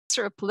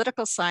of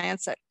Political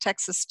Science at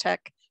Texas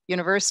Tech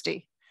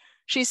University.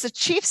 She's the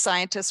chief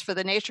scientist for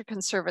the Nature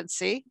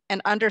Conservancy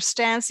and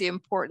understands the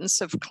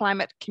importance of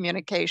climate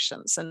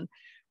communications. And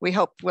we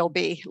hope we'll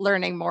be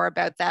learning more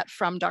about that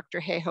from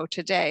Dr. Hayhoe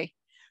today.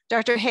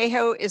 Dr.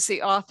 Hayhoe is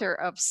the author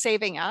of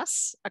Saving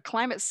Us, a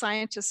climate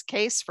scientist's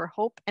case for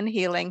hope and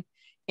healing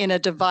in a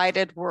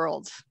divided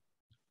world.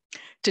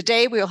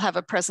 Today, we'll have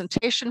a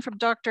presentation from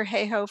Dr.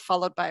 Hayhoe,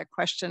 followed by a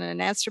question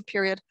and answer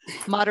period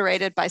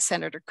moderated by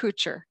Senator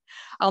Kuchar.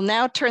 I'll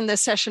now turn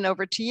this session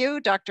over to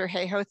you, Dr.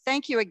 Hayhoe.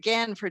 Thank you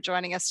again for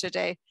joining us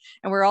today.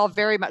 And we're all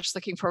very much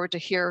looking forward to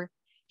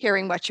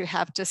hearing what you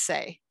have to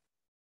say.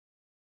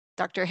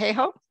 Dr.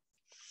 Hayhoe?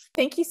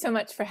 Thank you so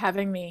much for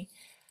having me.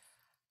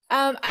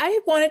 I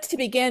wanted to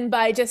begin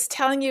by just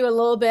telling you a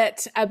little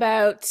bit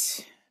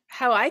about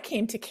how I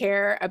came to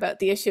care about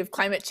the issue of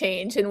climate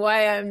change and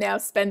why I'm now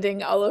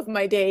spending all of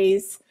my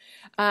days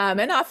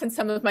and often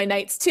some of my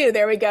nights too.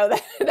 There we go.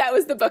 That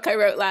was the book I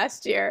wrote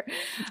last year,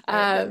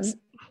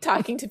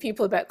 talking to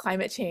people about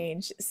climate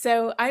change.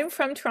 So I'm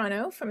from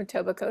Toronto, from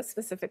Etobicoke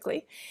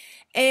specifically.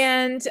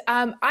 And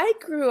I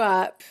grew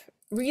up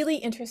really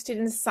interested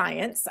in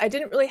science. I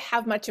didn't really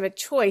have much of a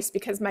choice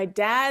because my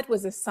dad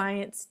was a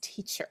science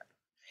teacher.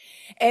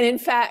 And in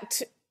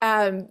fact,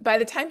 by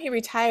the time he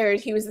retired,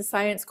 he was the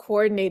science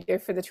coordinator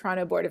for the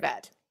Toronto Board of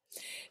Ed.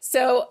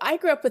 So I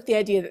grew up with the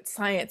idea that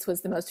science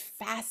was the most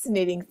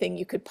fascinating thing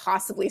you could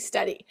possibly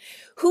study.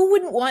 Who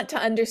wouldn't want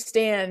to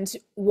understand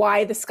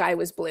why the sky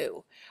was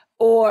blue,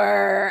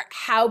 or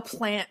how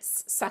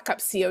plants suck up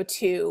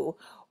CO2,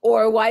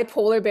 or why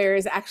polar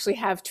bears actually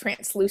have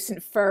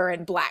translucent fur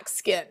and black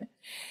skin?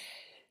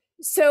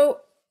 So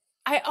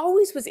I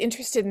always was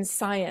interested in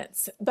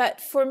science, but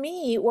for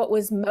me, what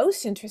was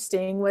most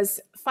interesting was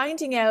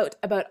finding out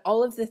about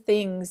all of the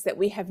things that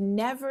we have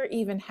never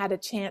even had a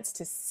chance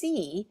to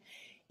see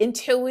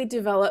until we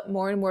develop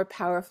more and more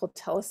powerful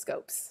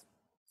telescopes.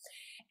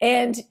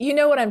 And you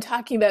know what I'm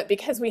talking about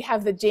because we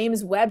have the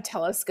James Webb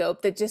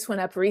telescope that just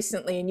went up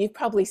recently, and you've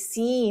probably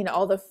seen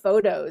all the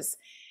photos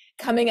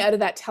coming out of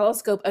that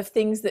telescope of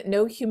things that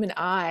no human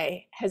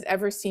eye has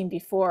ever seen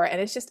before. And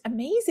it's just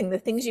amazing the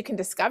things you can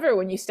discover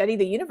when you study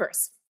the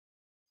universe.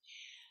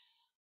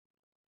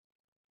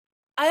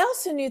 I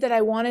also knew that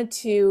I wanted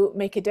to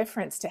make a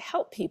difference to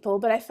help people,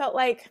 but I felt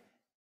like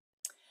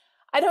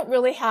I don't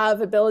really have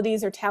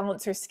abilities or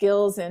talents or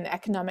skills in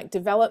economic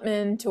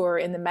development or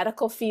in the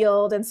medical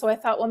field. And so I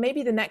thought, well,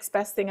 maybe the next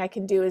best thing I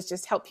can do is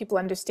just help people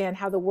understand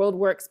how the world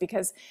works,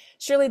 because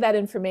surely that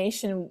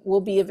information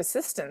will be of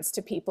assistance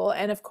to people.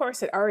 And of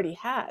course, it already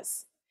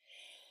has.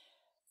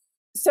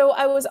 So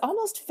I was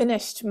almost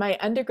finished my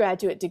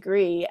undergraduate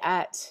degree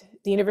at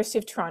the University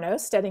of Toronto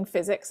studying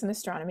physics and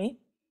astronomy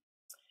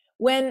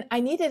when I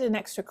needed an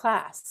extra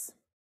class,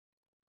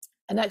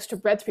 an extra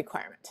breadth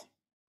requirement.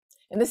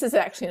 And this is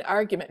actually an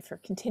argument for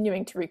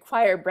continuing to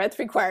require breadth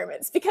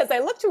requirements, because I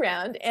looked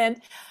around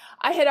and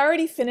I had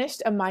already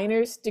finished a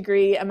minor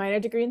degree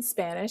in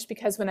Spanish,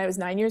 because when I was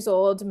 9 years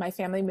old, my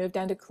family moved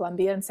down to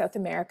Colombia in South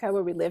America,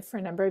 where we lived for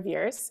a number of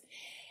years.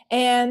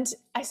 And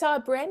I saw a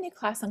brand new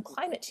class on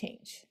climate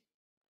change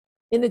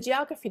in the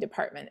geography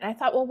department. And I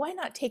thought, well, why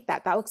not take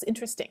that? That looks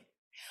interesting.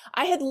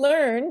 I had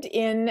learned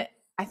in,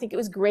 I think it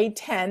was grade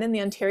 10 in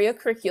the Ontario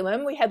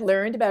curriculum, we had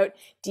learned about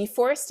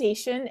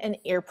deforestation and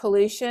air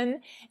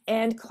pollution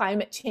and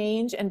climate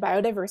change and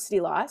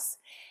biodiversity loss.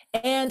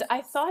 And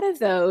I thought of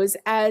those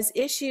as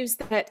issues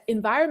that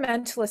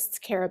environmentalists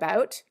care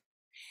about,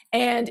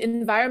 and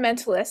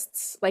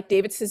environmentalists like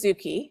David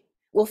Suzuki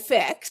will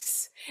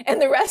fix,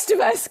 and the rest of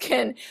us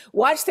can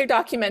watch their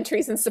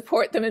documentaries and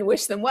support them and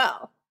wish them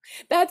well.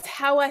 That's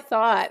how I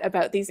thought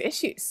about these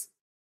issues.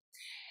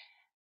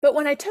 But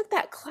when I took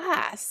that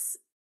class,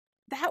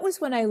 that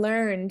was when I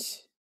learned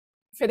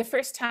for the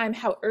first time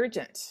how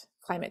urgent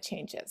climate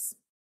change is,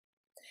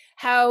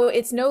 how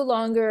it's no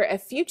longer a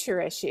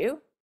future issue.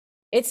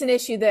 It's an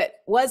issue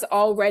that was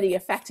already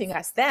affecting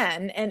us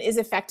then and is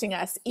affecting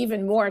us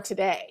even more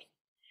today,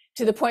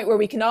 to the point where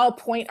we can all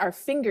point our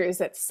fingers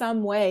at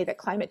some way that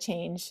climate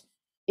change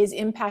is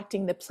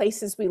impacting the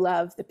places we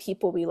love, the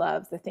people we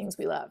love, the things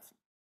we love.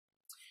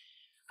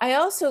 I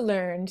also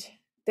learned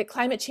that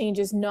climate change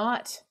is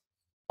not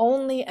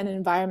only an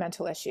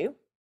environmental issue.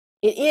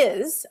 It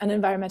is an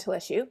environmental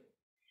issue,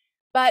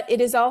 but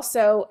it is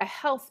also a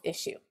health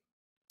issue.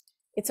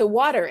 It's a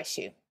water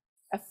issue,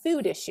 a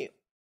food issue.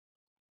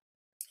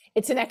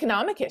 It's an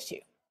economic issue.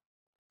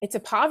 It's a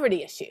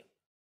poverty issue.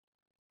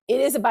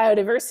 It is a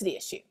biodiversity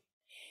issue.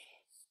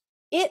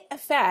 It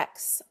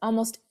affects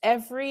almost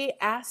every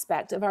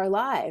aspect of our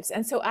lives.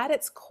 And so at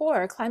its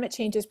core, climate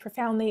change is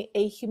profoundly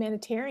a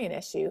humanitarian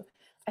issue,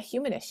 a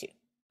human issue.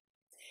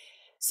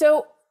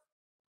 So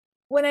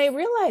when I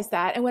realized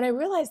that, and when I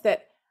realized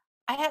that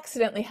I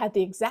accidentally had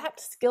the exact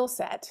skill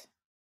set,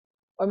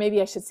 or maybe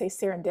I should say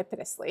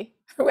serendipitously,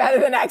 rather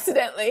than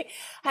accidentally,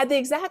 had the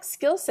exact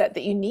skill set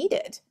that you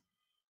needed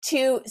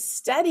to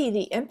study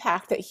the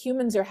impact that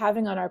humans are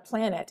having on our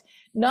planet,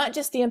 not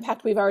just the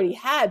impact we've already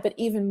had, but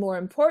even more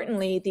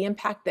importantly, the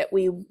impact that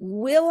we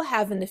will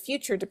have in the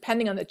future,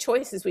 depending on the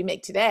choices we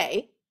make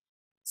today.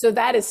 So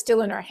that is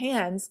still in our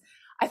hands.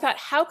 I thought,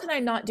 how can I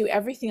not do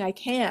everything I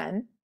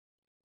can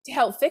to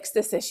help fix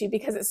this issue?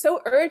 Because it's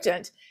so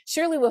urgent.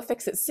 Surely we'll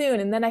fix it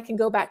soon, and then I can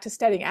go back to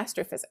studying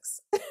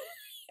astrophysics.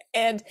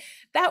 And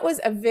that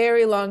was a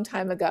very long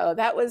time ago.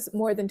 That was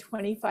more than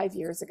 25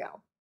 years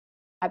ago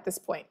at this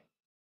point.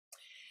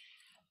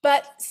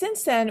 But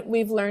since then,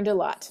 we've learned a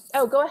lot.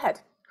 Oh, go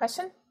ahead.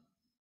 Question?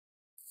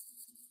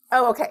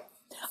 Oh, okay.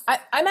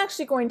 I'm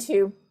actually going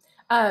to,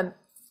 I'm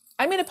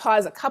going to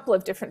pause a couple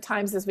of different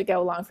times as we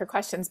go along for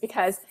questions,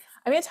 because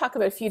I'm going to talk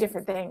about a few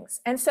different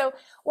things. And so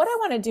what I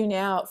want to do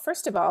now,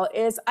 first of all,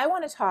 is I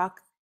want to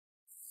talk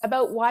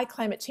about why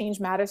climate change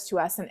matters to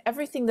us and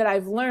everything that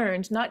I've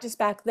learned, not just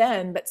back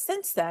then, but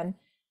since then,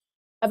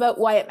 about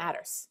why it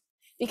matters.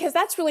 Because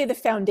that's really the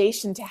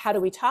foundation to how do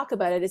we talk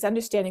about it, is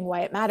understanding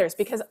why it matters.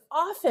 Because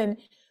often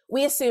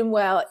we assume,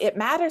 well, it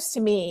matters to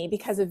me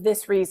because of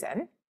this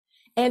reason,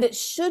 and it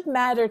should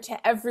matter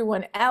to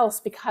everyone else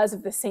because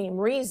of the same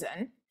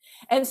reason.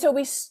 And so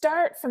we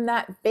start from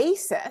that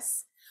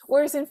basis,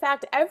 whereas in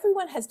fact,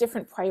 everyone has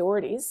different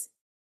priorities.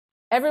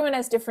 Everyone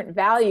has different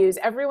values.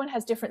 Everyone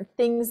has different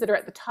things that are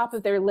at the top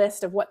of their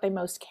list of what they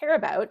most care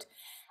about.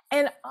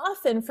 And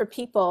often for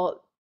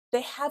people,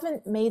 they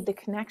haven't made the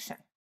connection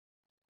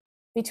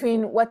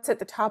between what's at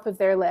the top of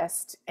their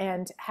list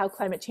and how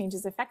climate change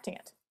is affecting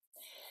it.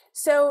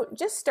 So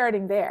just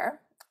starting there,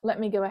 let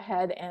me go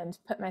ahead and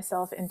put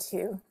myself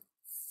into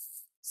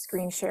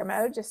screen share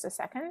mode just a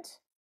second.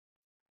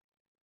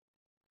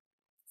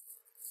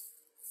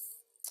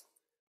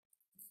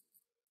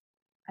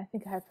 I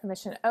think I have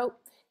permission. Oh,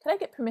 can I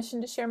get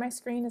permission to share my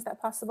screen? Is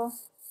that possible?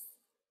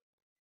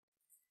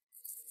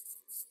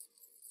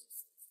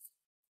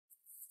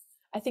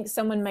 I think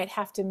someone might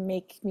have to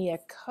make me a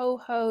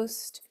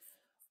co-host,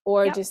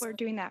 or yep, just. We're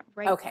doing that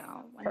right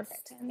now.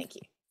 Perfect. Thank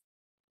you.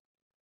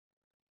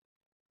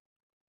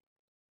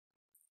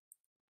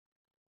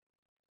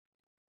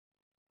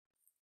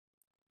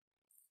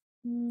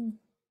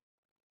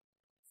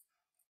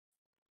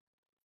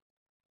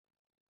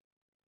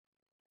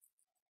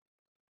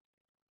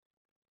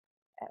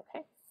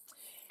 Okay.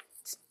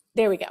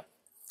 There we go.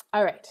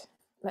 All right.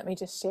 Let me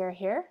just share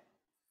here.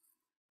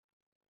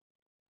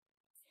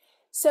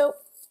 So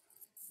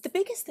the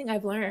biggest thing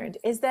I've learned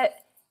is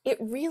that it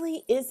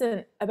really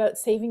isn't about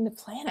saving the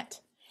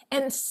planet.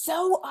 And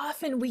so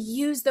often we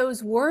use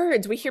those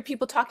words. We hear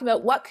people talking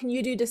about, what can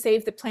you do to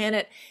save the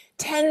planet?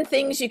 10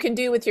 things you can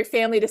do with your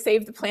family to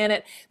save the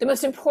planet. The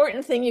most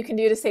important thing you can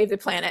do to save the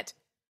planet.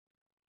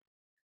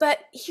 But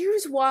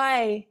here's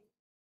why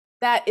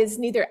that is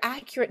neither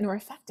accurate nor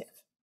effective.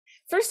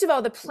 First of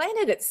all, the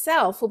planet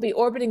itself will be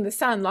orbiting the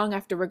sun long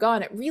after we're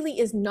gone. It really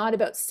is not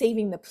about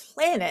saving the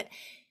planet.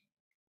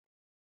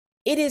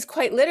 It is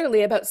quite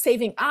literally about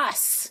saving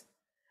us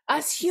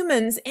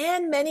humans,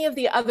 and many of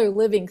the other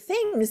living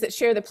things that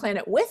share the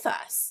planet with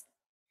us.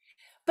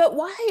 But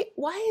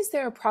why is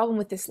there a problem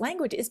with this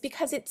language? Is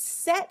because it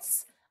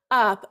sets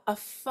up a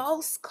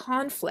false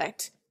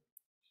conflict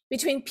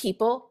between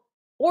people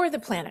or the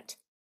planet,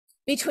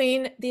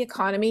 between the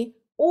economy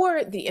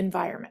or the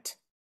environment,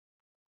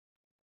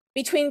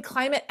 between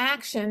climate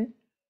action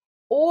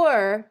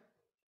or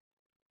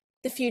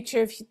the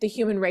future of the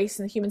human race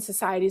and the human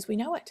society as we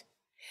know it.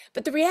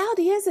 But the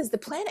reality is the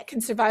planet can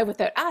survive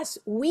without us.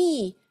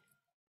 We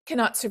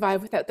cannot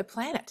survive without the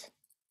planet.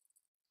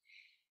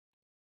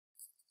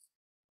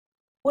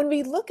 When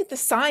we look at the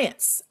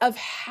science of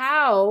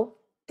how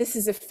this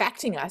is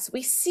affecting us,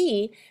 we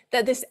see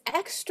that this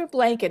extra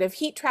blanket of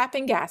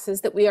heat-trapping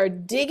gases that we are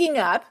digging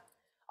up,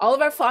 all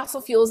of our fossil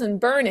fuels, and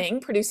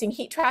burning, producing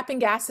heat-trapping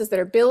gases that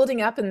are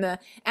building up in the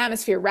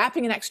atmosphere,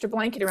 wrapping an extra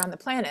blanket around the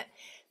planet.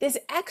 This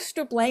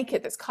extra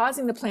blanket that's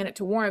causing the planet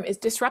to warm is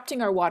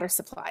disrupting our water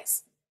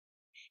supplies.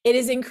 It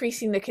is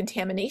increasing the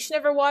contamination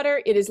of our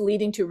water. It is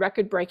leading to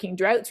record-breaking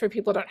droughts where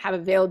people don't have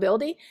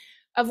availability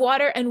of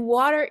water, and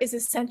water is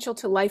essential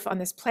to life on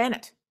this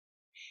planet.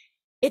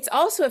 It's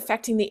also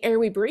affecting the air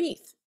we breathe.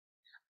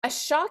 A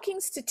shocking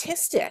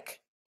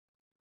statistic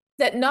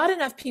that not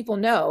enough people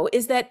know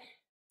is that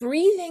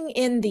breathing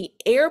in the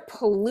air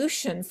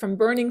pollution from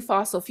burning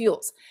fossil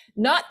fuels,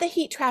 not the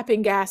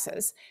heat-trapping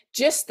gases,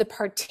 just the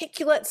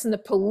particulates and the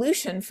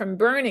pollution from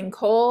burning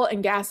coal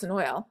and gas and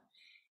oil,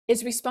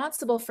 is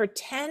responsible for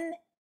 10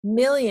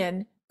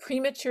 million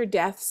premature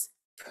deaths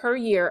per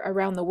year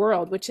around the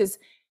world, which is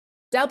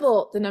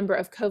double the number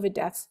of COVID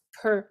deaths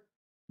per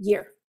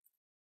year.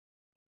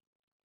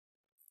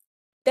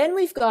 Then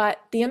we've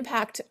got the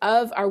impact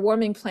of our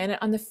warming planet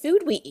on the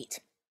food we eat.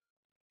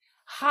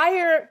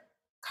 Higher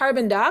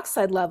carbon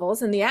dioxide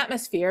levels in the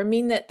atmosphere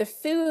mean that the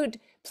food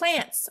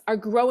plants are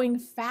growing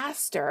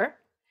faster,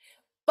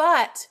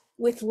 but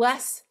with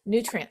less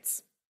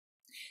nutrients.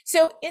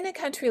 So in a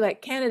country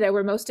like Canada,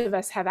 where most of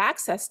us have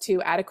access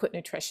to adequate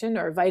nutrition,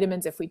 or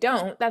vitamins if we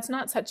don't, that's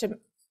not such a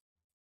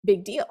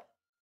big deal.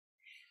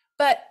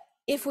 But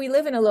if we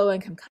live in a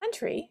low-income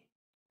country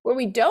where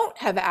we don't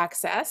have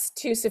access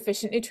to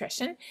sufficient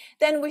nutrition,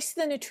 then we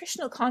see the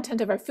nutritional content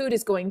of our food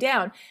is going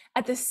down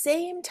at the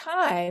same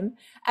time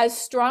as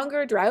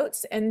stronger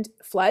droughts and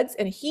floods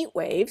and heat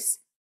waves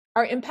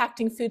are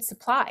impacting food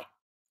supply.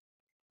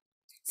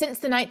 Since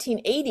the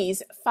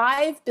 1980s,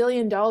 $5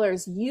 billion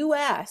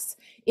US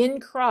in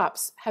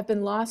crops have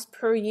been lost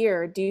per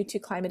year due to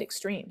climate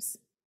extremes.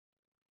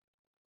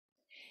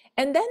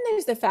 And then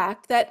there's the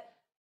fact that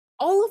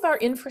all of our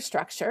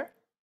infrastructure,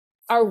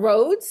 our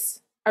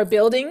roads, our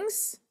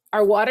buildings,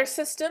 our water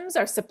systems,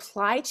 our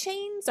supply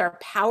chains, our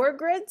power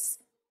grids,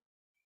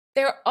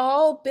 they're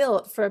all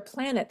built for a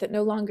planet that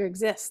no longer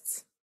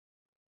exists.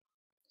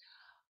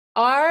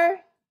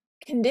 Our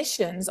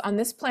conditions on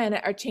this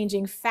planet are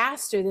changing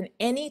faster than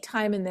any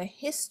time in the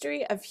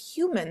history of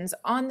humans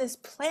on this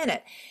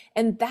planet,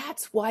 and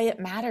that's why it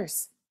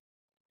matters.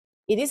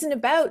 It isn't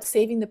about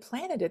saving the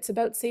planet, it's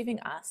about saving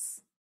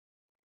us.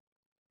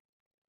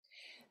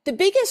 The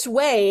biggest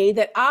way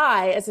that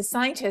I, as a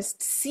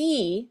scientist,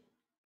 see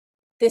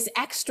this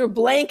extra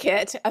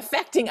blanket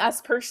affecting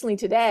us personally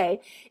today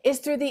is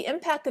through the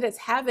impact that it's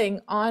having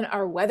on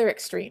our weather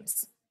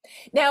extremes.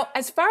 Now,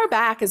 as far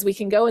back as we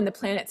can go in the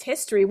planet's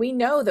history, we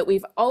know that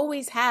we've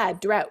always had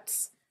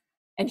droughts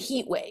and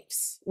heat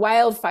waves,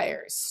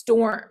 wildfires,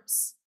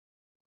 storms.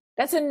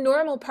 That's a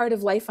normal part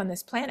of life on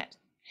this planet.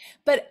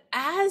 But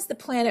as the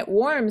planet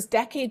warms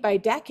decade by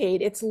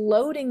decade, it's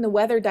loading the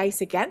weather dice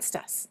against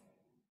us.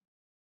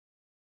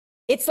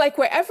 It's like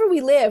wherever we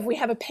live, we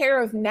have a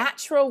pair of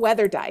natural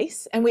weather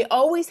dice, and we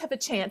always have a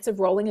chance of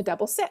rolling a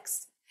double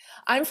six.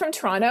 I'm from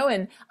Toronto,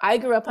 and I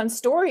grew up on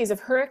stories of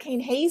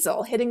Hurricane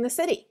Hazel hitting the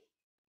city.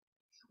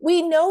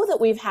 We know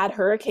that we've had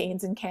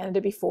hurricanes in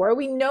Canada before.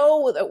 We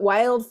know that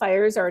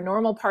wildfires are a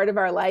normal part of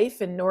our life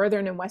in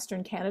northern and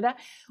western Canada.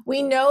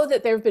 We know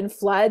that there have been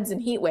floods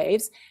and heat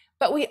waves,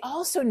 but we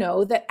also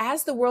know that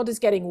as the world is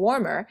getting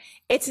warmer,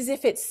 it's as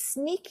if it's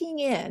sneaking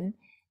in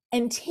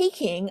and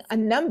taking a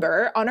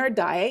number on our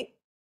diet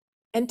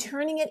and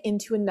turning it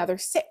into another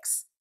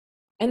 6,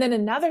 and then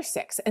another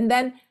 6, and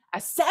then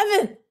a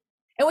 7.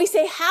 And we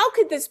say, how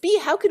could this be?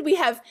 How could we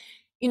have,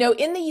 in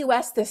the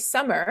US this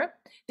summer,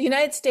 the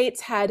United States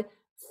had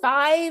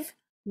 5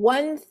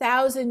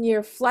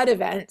 1,000-year flood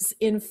events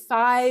in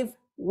 5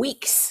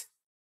 weeks.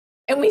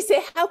 And we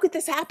say, how could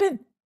this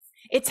happen?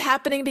 It's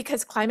happening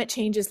because climate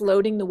change is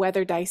loading the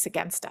weather dice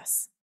against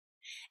us.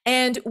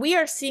 And we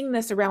are seeing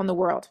this around the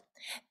world.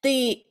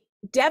 The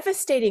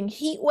devastating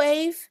heat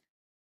wave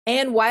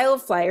and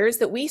wildfires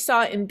that we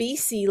saw in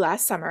BC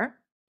last summer,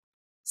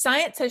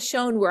 science has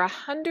shown we're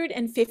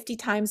 150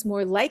 times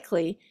more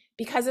likely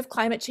because of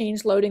climate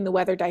change loading the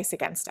weather dice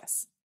against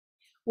us.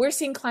 We're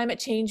seeing climate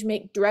change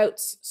make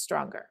droughts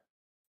stronger.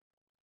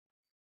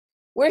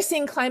 We're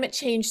seeing climate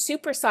change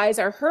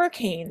supersize our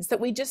hurricanes that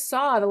we just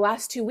saw the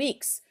last 2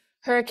 weeks.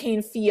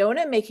 Hurricane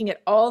Fiona making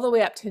it all the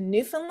way up to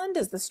Newfoundland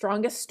as the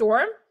strongest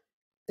storm,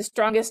 the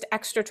strongest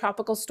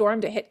extratropical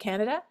storm to hit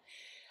Canada.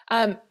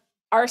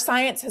 Our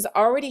science has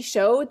already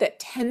showed that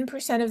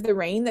 10% of the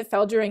rain that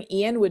fell during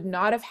Ian would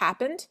not have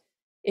happened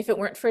if it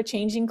weren't for a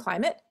changing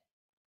climate.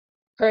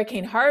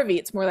 Hurricane Harvey,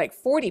 it's more like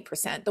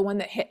 40%, the one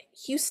that hit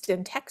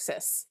Houston,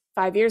 Texas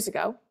 5 years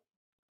ago.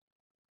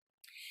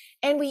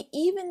 And we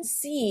even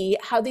see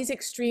how these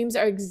extremes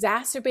are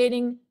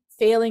exacerbating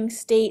failing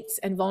states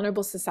and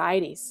vulnerable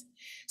societies.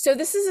 So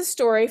this is a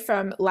story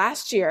from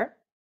last year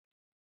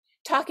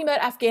talking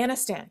about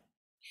Afghanistan.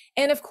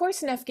 And of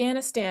course, in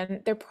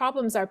Afghanistan, their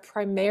problems are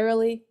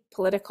primarily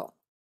political.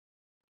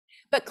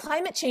 But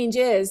climate change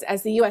is,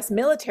 as the US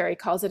military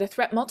calls it, a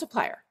threat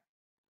multiplier.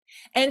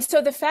 And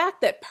so the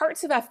fact that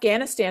parts of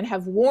Afghanistan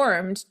have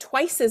warmed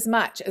twice as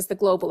much as the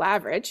global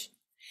average,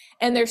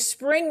 and their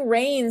spring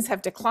rains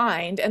have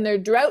declined, and their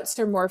droughts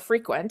are more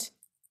frequent,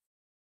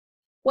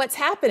 what's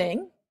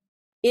happening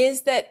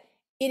is that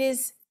it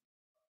is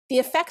the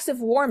effects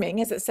of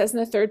warming, as it says in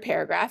the 3rd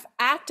paragraph,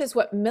 act as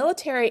what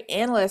military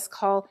analysts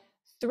call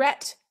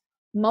threat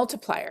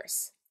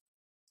multipliers,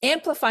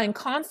 amplifying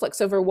conflicts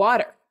over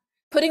water,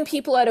 putting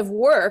people out of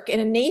work in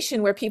a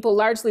nation where people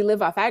largely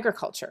live off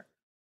agriculture.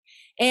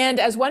 And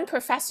as one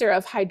professor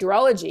of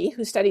hydrology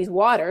who studies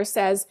water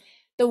says,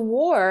 the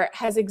war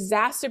has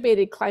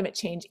exacerbated climate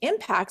change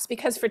impacts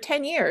because for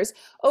 10 years,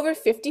 over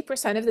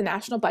 50% of the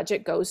national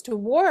budget goes to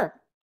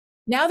war.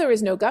 Now there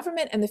is no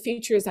government and the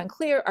future is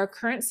unclear. Our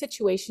current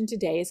situation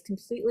today is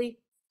completely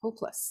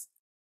hopeless.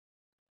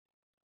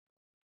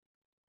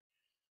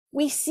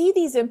 We see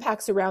these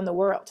impacts around the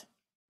world.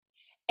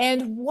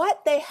 And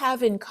what they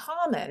have in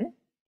common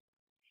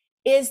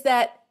is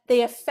that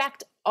they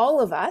affect all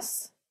of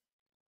us,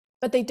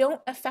 but they don't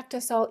affect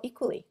us all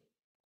equally.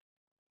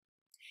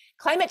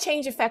 Climate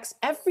change affects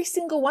every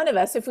single one of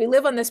us if we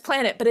live on this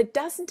planet, but it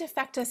doesn't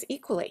affect us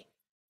equally.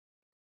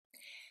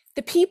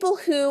 The people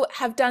who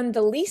have done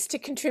the least to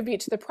contribute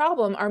to the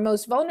problem are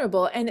most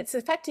vulnerable, and it's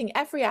affecting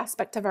every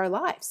aspect of our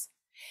lives.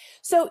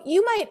 So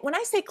you might, when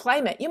I say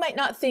climate, you might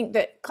not think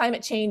that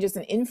climate change is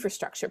an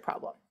infrastructure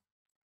problem.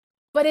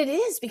 But it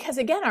is because,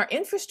 again, our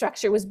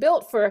infrastructure was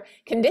built for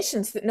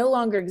conditions that no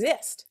longer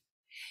exist.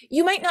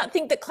 You might not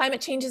think that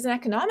climate change is an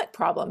economic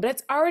problem, but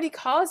it's already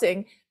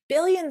causing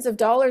billions of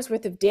dollars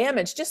worth of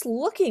damage. Just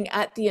looking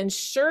at the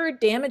insured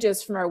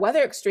damages from our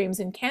weather extremes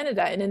in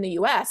Canada and in the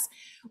US,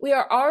 we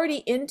are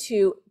already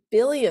into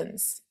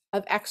billions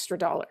of extra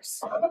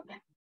dollars.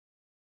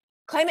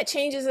 Climate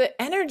change is an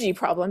energy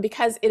problem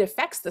because it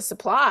affects the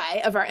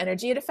supply of our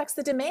energy. It affects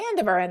the demand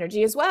of our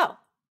energy as well.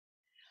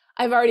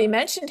 I've already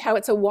mentioned how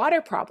it's a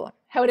water problem,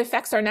 how it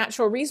affects our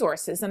natural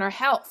resources and our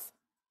health.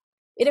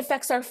 It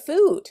affects our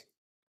food,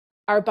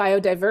 our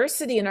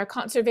biodiversity, and our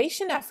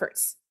conservation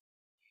efforts.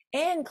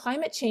 And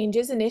climate change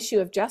is an issue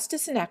of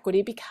justice and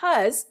equity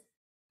because,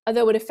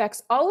 although it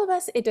affects all of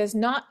us, it does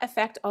not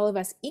affect all of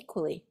us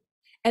equally.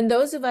 And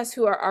those of us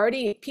who are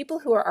already, people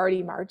who are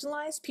already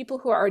marginalized, people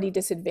who are already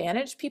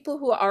disadvantaged, people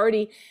who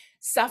already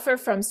suffer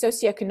from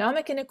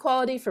socioeconomic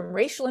inequality, from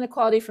racial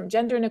inequality, from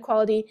gender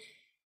inequality,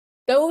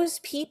 those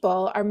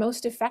people are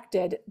most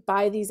affected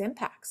by these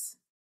impacts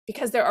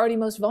because they're already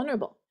most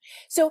vulnerable.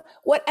 So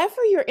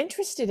whatever you're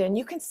interested in,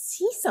 you can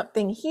see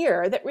something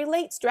here that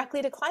relates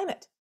directly to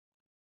climate.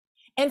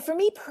 And for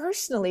me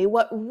personally,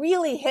 what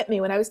really hit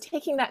me when I was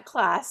taking that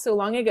class so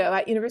long ago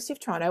at University of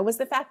Toronto was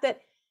the fact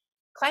that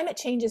climate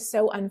change is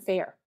so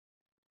unfair.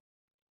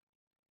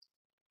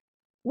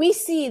 We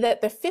see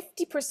that the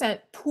 50%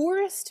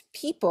 poorest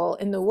people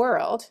in the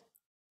world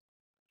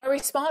are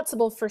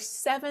responsible for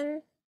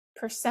 7%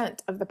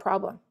 of the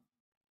problem.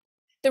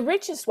 The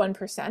richest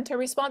 1% are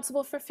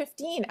responsible for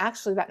 15%.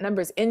 Actually, that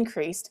number's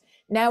increased.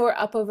 Now we're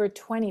up over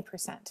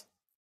 20%.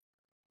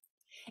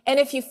 And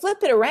if you flip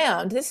it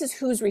around, this is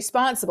who's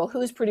responsible,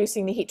 who's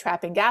producing the heat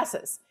trapping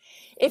gases.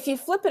 If you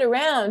flip it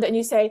around and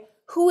you say,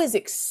 who is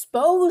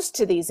exposed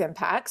to these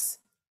impacts,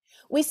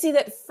 we see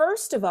that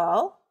first of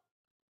all,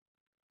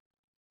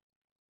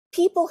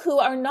 people who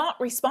are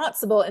not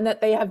responsible in that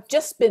they have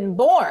just been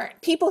born,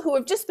 people who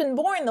have just been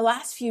born the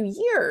last few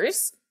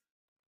years,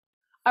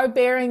 are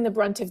bearing the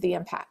brunt of the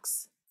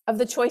impacts of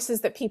the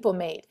choices that people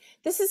made.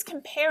 This is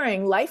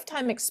comparing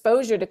lifetime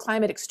exposure to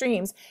climate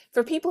extremes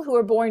for people who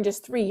were born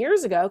just 3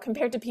 years ago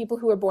compared to people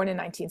who were born in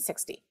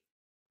 1960.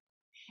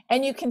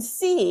 And you can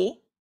see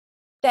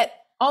that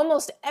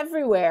almost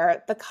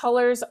everywhere the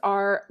colors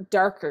are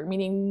darker,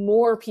 meaning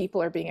more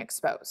people are being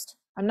exposed.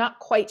 I'm not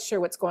quite sure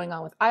what's going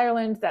on with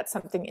Ireland. That's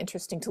something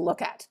interesting to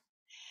look at.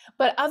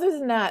 But other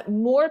than that,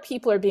 more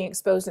people are being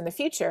exposed in the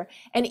future.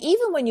 And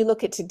even when you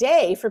look at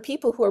today, for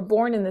people who are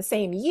born in the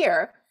same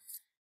year,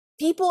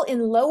 people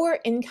in lower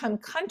income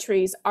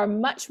countries are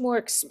much more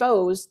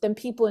exposed than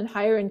people in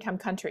higher income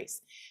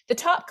countries. The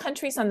top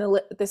countries on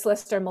this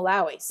list are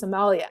Malawi,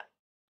 Somalia,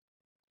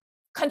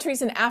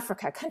 countries in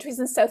Africa, countries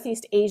in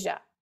Southeast Asia.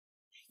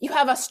 You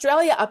have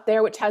Australia up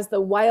there, which has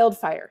the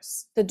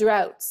wildfires, the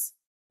droughts,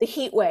 the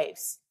heat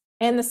waves,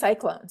 and the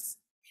cyclones.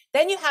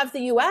 Then you have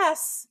the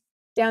US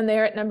down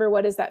there at number,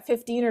 what is that,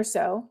 15 or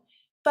so.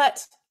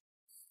 But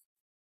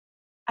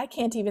I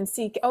can't even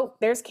see, oh,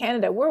 there's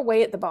Canada. We're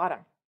way at the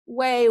bottom,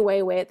 way,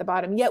 way, way at the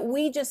bottom. Yet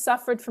we just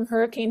suffered from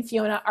Hurricane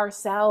Fiona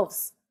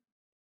ourselves.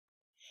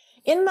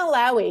 In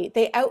Malawi,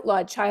 they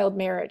outlawed child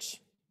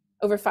marriage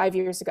over 5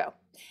 years ago.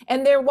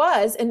 And there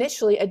was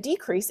initially a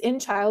decrease in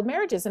child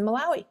marriages in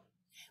Malawi.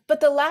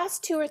 But the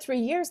last 2 or 3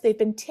 years, they've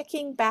been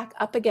ticking back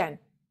up again.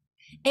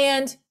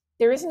 And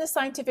there isn't a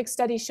scientific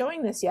study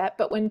showing this yet,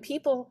 but when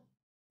people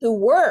who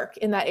work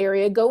in that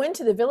area go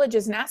into the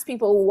villages and ask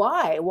people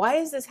why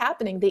is this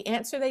happening, the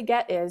answer they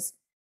get is,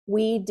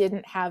 we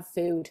didn't have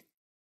food.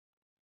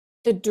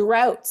 The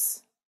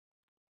droughts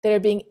that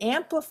are being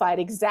amplified,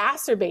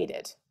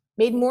 exacerbated,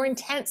 made more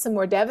intense and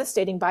more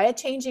devastating by a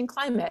changing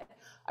climate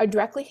are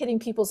directly hitting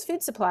people's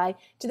food supply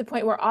to the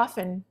point where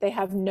often they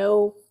have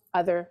no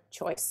other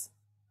choice.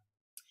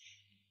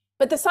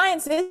 But the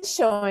science is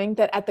showing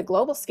that at the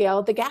global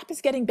scale, the gap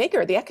is getting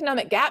bigger. The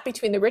economic gap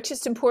between the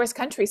richest and poorest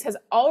countries has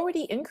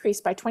already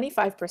increased by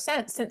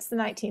 25% since the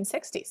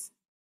 1960s.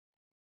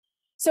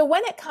 So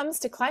when it comes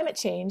to climate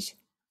change,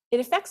 it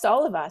affects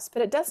all of us,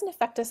 but it doesn't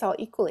affect us all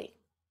equally.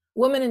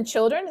 Women and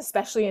children,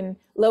 especially in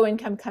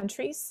low-income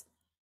countries,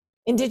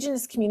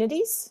 indigenous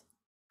communities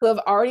who have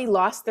already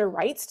lost their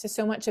rights to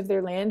so much of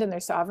their land and their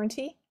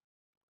sovereignty,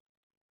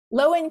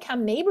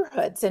 low-income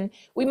neighborhoods. And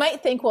we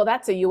might think, well,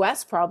 that's a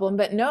US problem,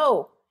 but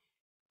no,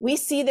 we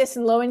see this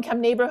in low-income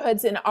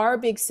neighborhoods in our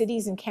big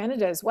cities in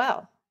Canada as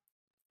well.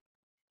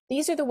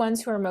 These are the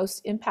ones who are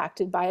most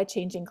impacted by a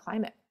changing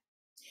climate.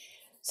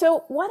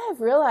 So what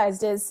I've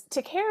realized is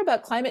to care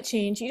about climate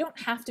change, you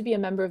don't have to be a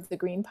member of the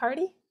Green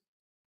Party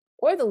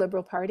or the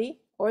Liberal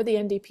Party or the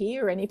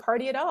NDP or any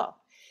party at all.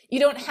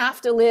 You don't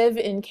have to live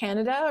in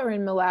Canada or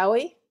in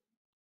Malawi,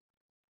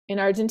 in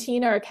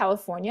Argentina or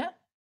California.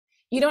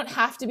 You don't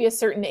have to be a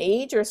certain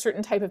age or a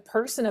certain type of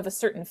person of a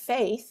certain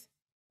faith.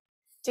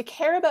 To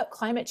care about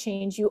climate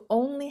change, you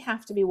only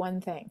have to be one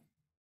thing.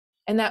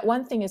 And that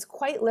one thing is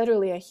quite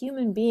literally a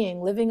human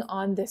being living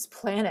on this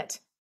planet.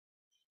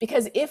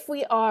 Because if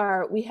we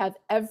are, we have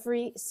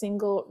every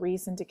single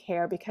reason to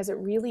care, because it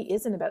really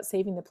isn't about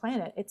saving the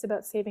planet, it's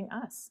about saving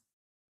us.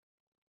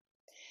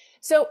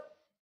 So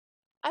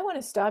I want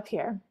to stop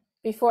here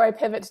before I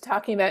pivot to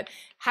talking about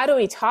how do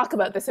we talk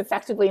about this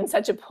effectively in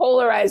such a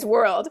polarized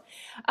world.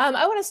 I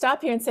want to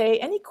stop here and say,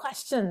 any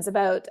questions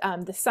about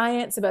the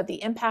science, about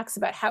the impacts,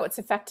 about how it's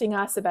affecting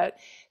us, about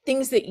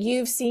things that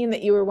you've seen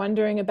that you were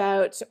wondering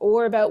about,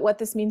 or about what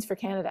this means for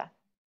Canada?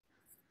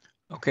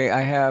 Okay,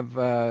 I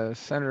have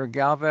Senator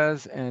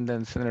Galvez and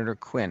then Senator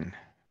Quinn.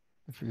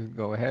 If you could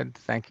go ahead,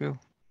 thank you.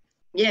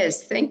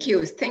 Yes, thank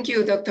you. Thank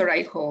you, Dr.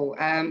 Hayhoe.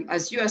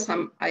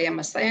 I am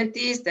a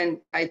scientist, and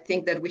I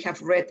think that we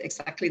have read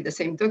exactly the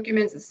same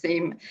documents, the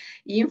same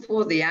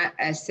info, the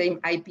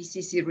same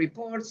IPCC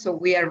report, so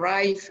we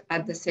arrive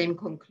at the same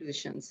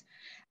conclusions.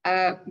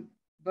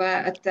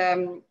 But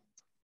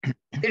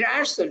there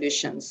are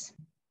solutions.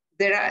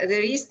 There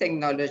is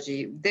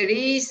technology. There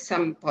is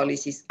some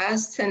policies.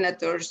 As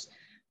senators,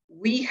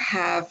 we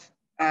have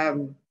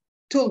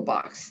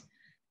toolbox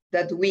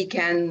that we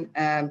can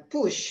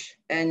push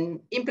and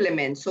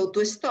implement, so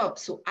to stop,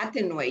 so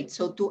attenuate,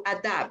 so to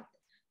adapt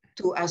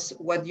to, as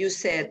what you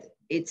said,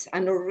 it's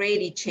an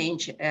already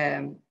changed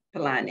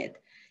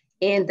planet.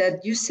 And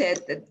that you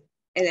said that,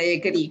 and I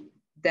agree,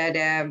 that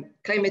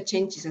climate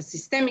change is a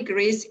systemic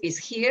risk, is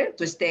here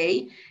to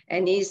stay,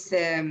 and is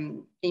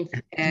impacting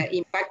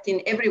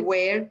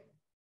everywhere,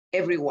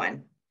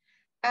 everyone.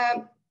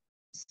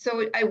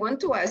 So I want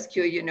to ask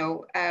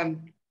you,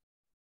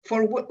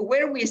 for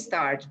where we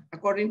start,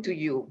 according to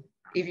you,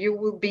 if you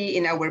will be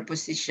in our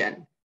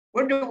position,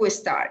 where do we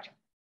start?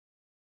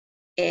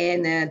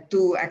 And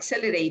to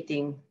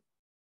accelerating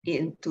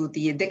into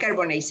the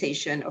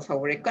decarbonization of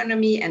our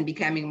economy and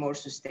becoming more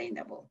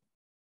sustainable.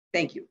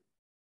 Thank you.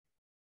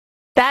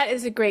 That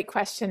is a great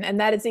question. And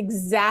that is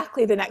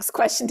exactly the next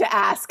question to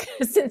ask,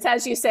 since,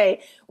 as you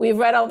say, we've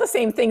read all the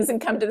same things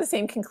and come to the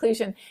same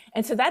conclusion.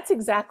 And so that's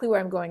exactly where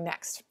I'm going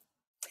next.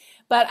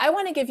 But I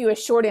want to give you a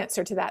short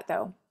answer to that,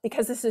 though,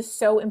 because this is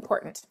so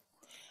important.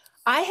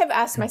 I have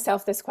asked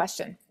myself this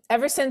question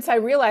ever since I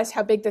realized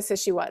how big this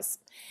issue was.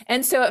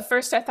 And so at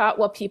first I thought,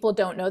 well, people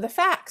don't know the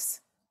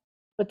facts.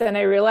 But then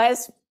I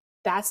realized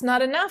that's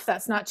not enough.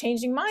 That's not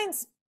changing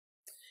minds.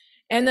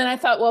 And then I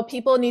thought, well,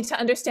 people need to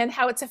understand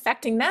how it's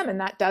affecting them, and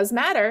that does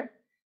matter.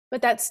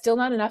 But that's still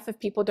not enough if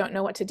people don't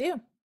know what to do.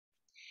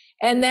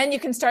 And then you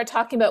can start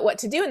talking about what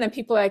to do, and then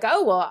people are like,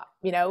 oh, well,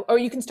 or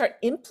you can start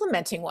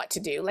implementing what to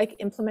do, like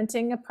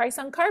implementing a price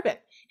on carbon,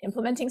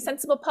 implementing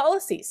sensible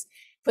policies,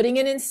 putting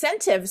in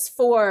incentives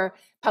for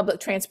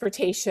public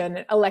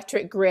transportation,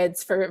 electric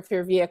grids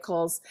for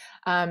vehicles,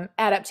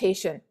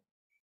 adaptation.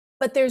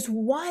 But there's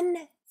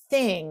one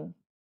thing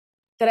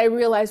that I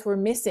realize we're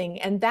missing,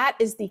 and that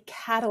is the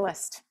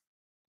catalyst.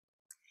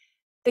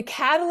 The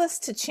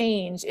catalyst to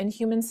change in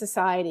human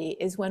society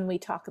is when we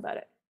talk about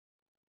it,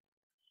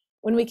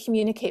 when we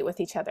communicate with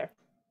each other.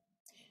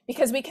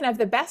 Because we can have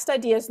the best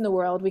ideas in the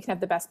world, we can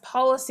have the best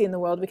policy in the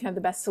world, we can have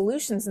the best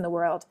solutions in the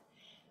world.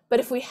 But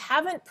if we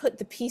haven't put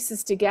the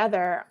pieces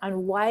together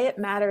on why it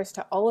matters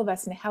to all of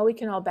us and how we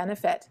can all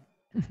benefit,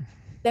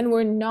 then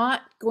we're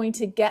not going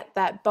to get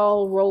that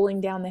ball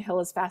rolling down the hill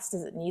as fast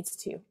as it needs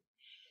to.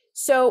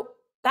 So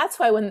that's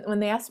why when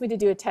they asked me to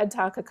do a TED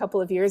Talk a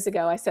couple of years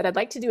ago, I said, I'd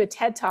like to do a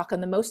TED Talk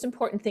on the most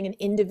important thing an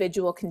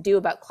individual can do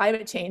about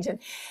climate change.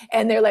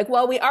 And they're like,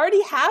 well, we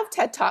already have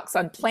TED Talks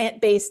on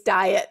plant-based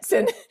diets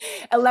and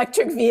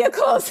electric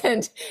vehicles.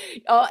 And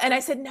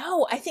I said,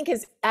 no, I think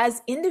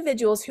as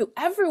individuals,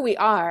 whoever we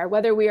are,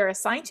 whether we are a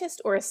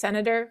scientist or a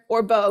senator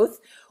or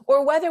both,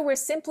 or whether we're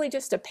simply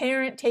just a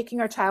parent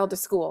taking our child to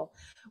school,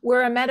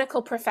 we're a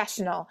medical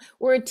professional,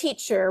 we're a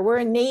teacher, we're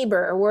a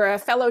neighbor, we're a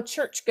fellow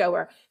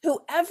churchgoer,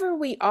 whoever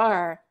we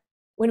are,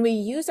 when we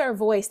use our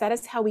voice, that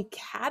is how we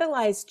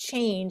catalyze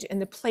change in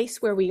the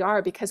place where we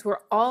are, because we're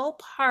all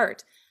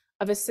part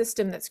of a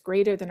system that's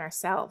greater than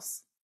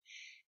ourselves.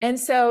 And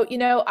so,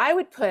 I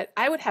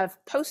would have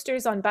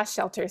posters on bus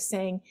shelters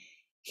saying,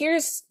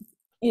 here's,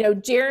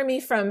 Jeremy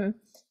from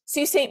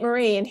Sault Ste.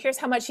 Marie, and here's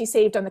how much he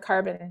saved on the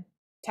carbon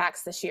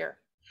tax this year.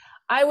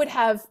 I would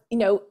have,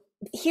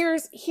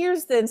 here's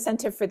the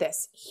incentive for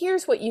this.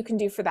 Here's what you can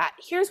do for that.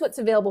 Here's what's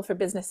available for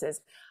businesses.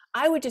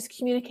 I would just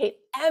communicate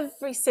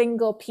every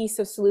single piece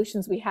of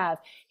solutions we have.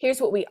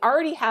 Here's what we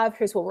already have.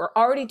 Here's what we're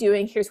already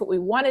doing. Here's what we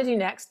want to do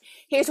next.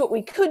 Here's what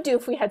we could do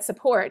if we had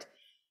support.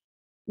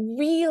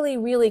 Really,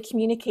 really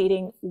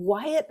communicating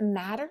why it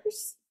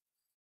matters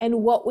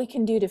and what we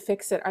can do to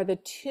fix it are the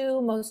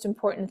two most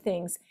important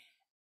things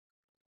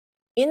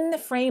in the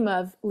frame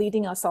of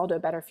leading us all to a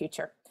better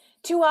future.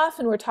 Too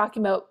often we're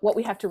talking about what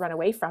we have to run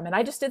away from, and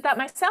I just did that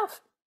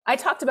myself. I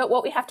talked about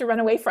what we have to run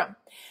away from,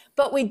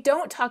 but we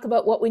don't talk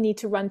about what we need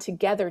to run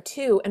together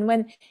too. And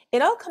when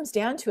it all comes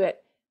down to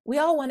it, we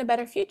all want a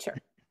better future.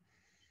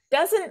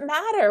 Doesn't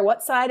matter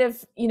what side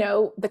of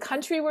the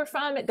country we're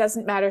from. It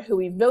doesn't matter who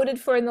we voted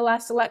for in the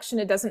last election.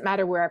 It doesn't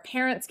matter where our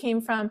parents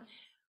came from.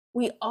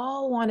 We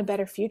all want a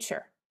better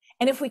future.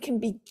 And if we can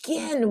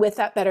begin with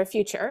that better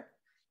future,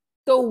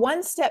 go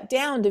one step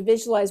down to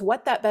visualize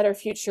what that better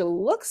future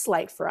looks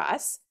like for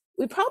us,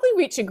 we probably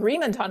reach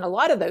agreement on a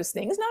lot of those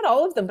things, not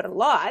all of them, but a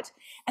lot.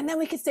 And then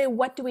we could say,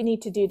 what do we need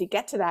to do to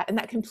get to that? And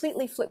that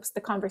completely flips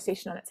the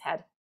conversation on its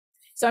head.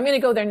 So I'm going to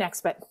go there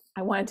next, but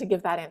I wanted to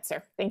give that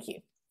answer. Thank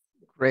you.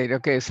 Great.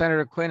 Okay,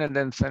 Senator Quinn and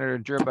then Senator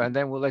Gerba, and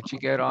then we'll let you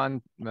get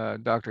on,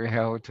 Dr.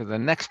 Hayhoe, to the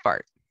next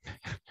part.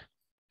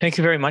 Thank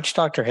you very much,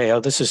 Dr.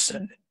 Hayhoe. This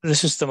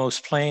is the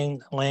most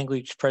plain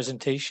language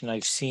presentation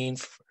I've seen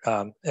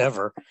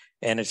ever,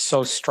 and it's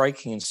so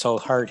striking and so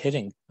hard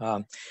hitting.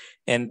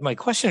 And my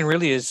question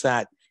really is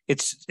that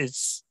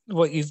it's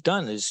what you've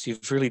done is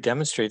you've really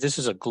demonstrated this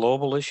is a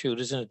global issue.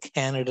 It isn't a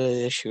Canada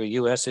issue, a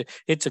U.S.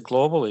 It's a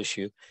global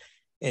issue,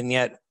 and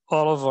yet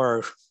all of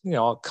our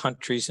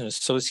countries and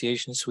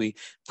associations, we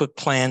put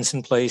plans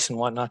in place and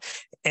whatnot.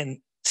 And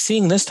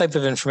seeing this type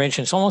of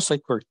information, it's almost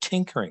like we're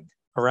tinkering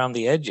around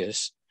the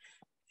edges.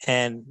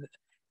 And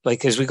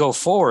like as we go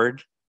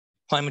forward,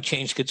 climate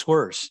change gets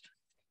worse.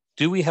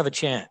 Do we have a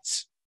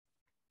chance?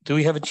 Do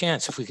we have a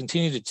chance? If we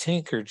continue to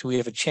tinker, do we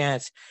have a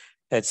chance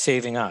at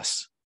saving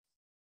us?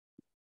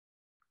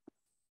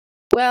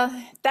 Well,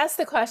 that's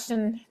the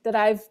question that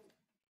I've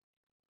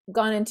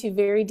gone into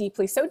very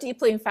deeply, so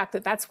deeply, in fact,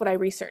 that that's what I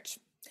research.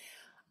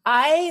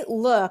 I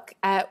look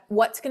at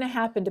what's going to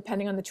happen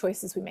depending on the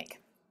choices we make.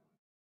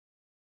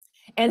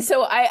 And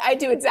so I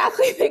do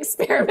exactly the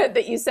experiment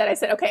that you said. I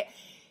said, okay,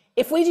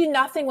 if we do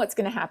nothing, what's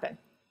going to happen?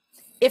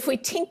 If we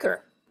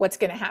tinker, what's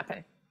going to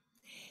happen?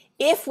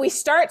 If we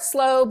start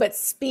slow but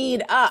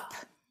speed up,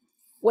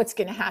 what's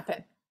going to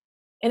happen?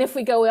 And if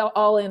we go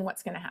all in,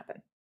 what's going to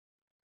happen?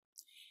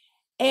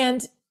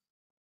 And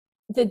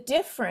the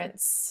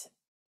difference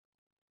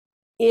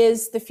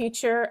is the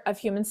future of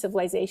human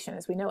civilization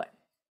as we know it.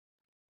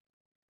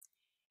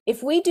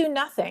 If we do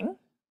nothing,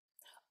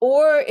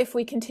 or if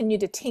we continue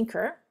to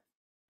tinker,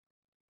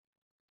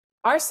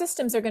 our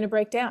systems are going to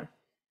break down.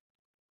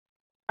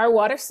 Our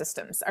water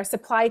systems, our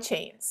supply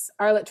chains,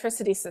 our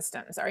electricity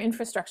systems, our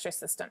infrastructure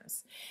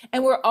systems.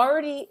 And we're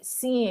already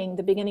seeing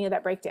the beginning of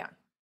that breakdown.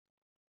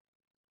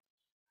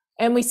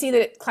 And we see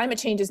that climate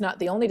change is not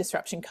the only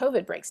disruption.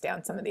 COVID breaks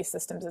down some of these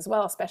systems as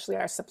well, especially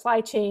our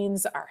supply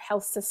chains, our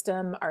health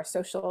system, our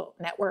social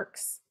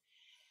networks.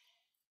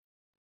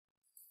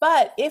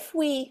 But if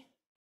we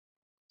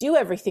do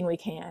everything we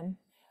can,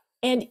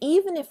 and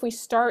even if we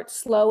start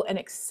slow and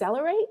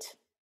accelerate,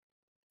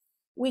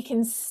 we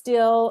can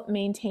still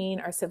maintain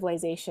our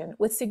civilization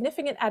with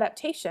significant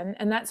adaptation.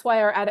 And that's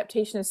why our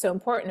adaptation is so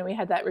important. And we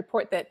had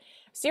that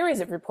series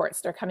of reports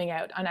that are coming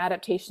out on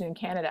adaptation in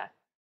Canada.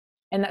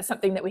 And that's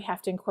something that we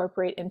have to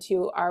incorporate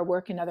into our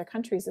work in other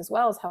countries as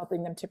well, as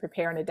helping them to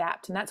prepare and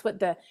adapt. And that's what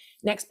the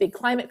next big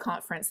climate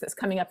conference that's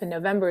coming up in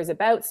November is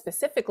about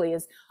specifically,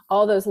 is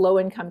all those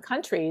low-income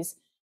countries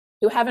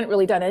who haven't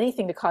really done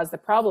anything to cause the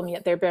problem,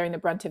 yet they're bearing the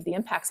brunt of the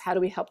impacts. How do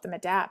we help them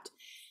adapt?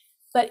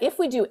 But if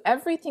we do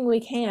everything we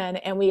can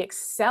and we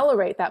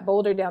accelerate that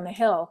boulder down the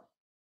hill,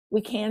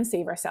 we can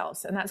save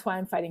ourselves. And that's why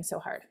I'm fighting so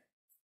hard.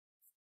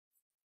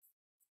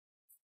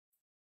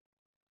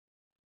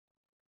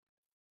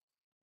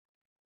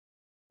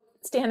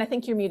 Stan, I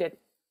think you're muted.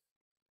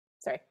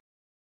 Sorry.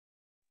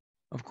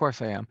 Of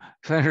course I am.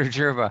 Senator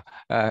Gerba,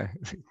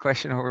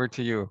 question over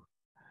to you.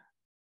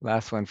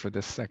 Last one for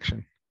this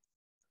section.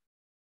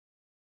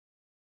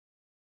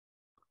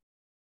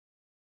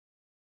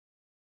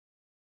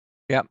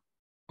 Yep,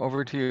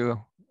 over to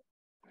you.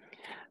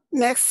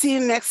 Merci,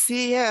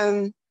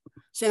 Senator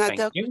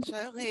Thank you.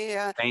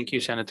 Kutcher. Thank you,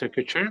 Senator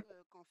Kutcher.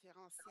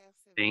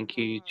 Thank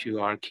you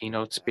to our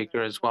keynote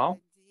speaker as well.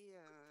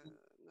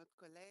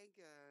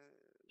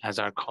 As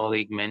our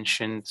colleague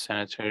mentioned,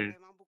 Senator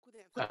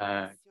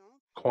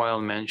Coyle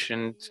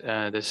mentioned,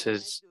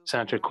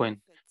 Senator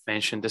Quinn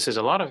mentioned, this is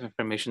a lot of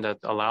information that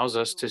allows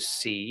us to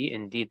see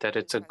indeed that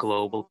it's a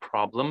global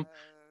problem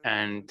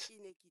and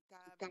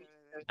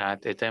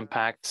that it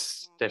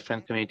impacts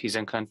different communities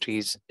and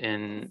countries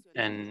in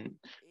an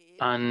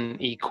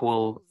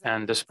unequal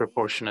and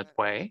disproportionate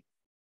way.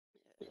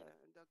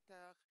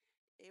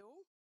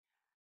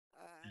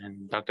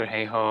 And Dr.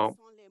 Hayhoe,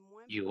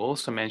 you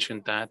also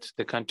mentioned that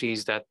the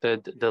countries that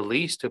did the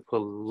least to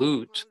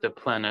pollute the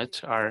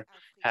planet are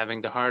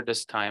having the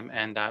hardest time,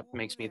 and that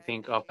makes me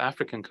think of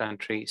African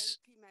countries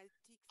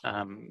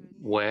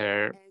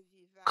where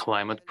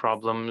climate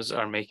problems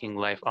are making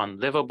life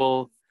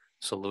unlivable,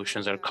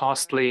 solutions are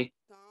costly,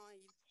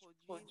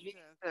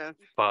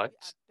 but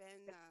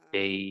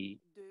they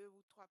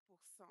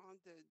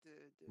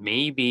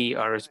maybe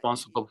are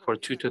responsible for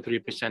 2 to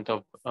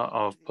 3%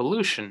 of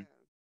pollution.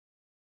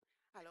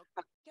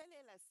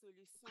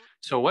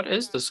 So what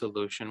is the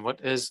solution?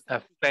 What is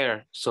a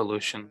fair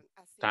solution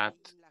that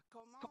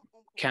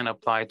can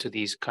apply to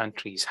these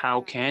countries?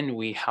 How can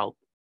we help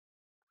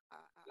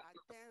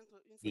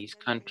these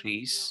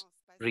countries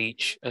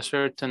reach a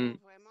certain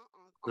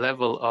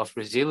level of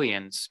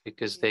resilience,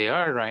 because they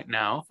are right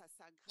now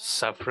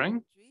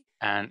suffering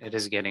and it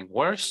is getting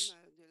worse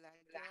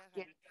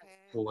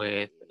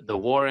with the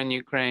war in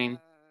Ukraine,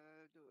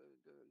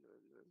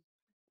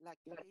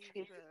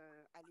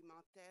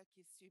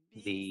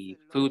 the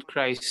food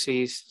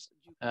crises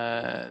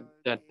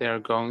that they're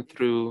going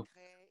through,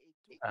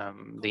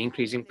 the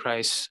increasing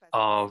price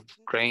of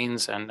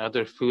grains and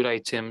other food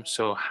items.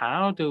 So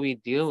how do we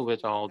deal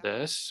with all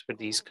this for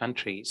these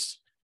countries?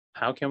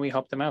 How can we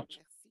help them out?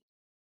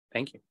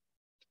 Thank you.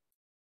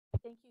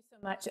 Thank you so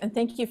much. And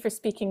thank you for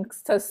speaking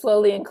so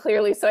slowly and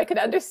clearly so I could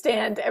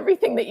understand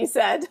everything that you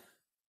said.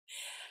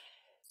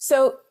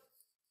 So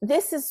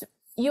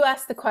you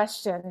asked the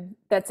question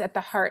that's at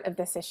the heart of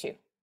this issue,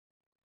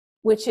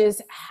 which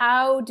is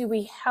how do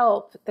we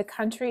help the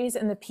countries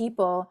and the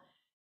people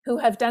who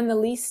have done the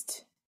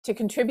least to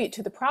contribute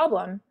to the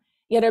problem,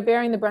 yet are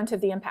bearing the brunt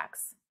of the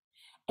impacts?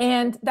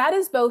 And that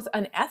is both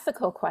an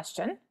ethical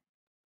question,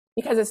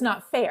 because it's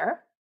not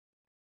fair,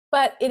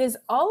 but it is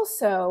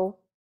also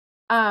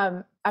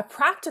a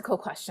practical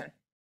question.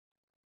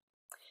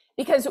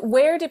 Because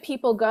where do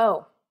people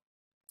go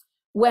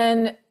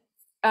when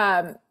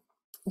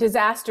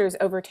disasters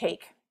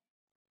overtake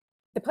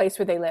the place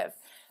where they live?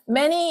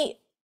 Many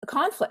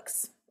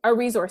conflicts are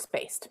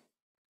resource-based.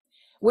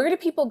 Where do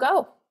people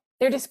go?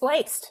 They're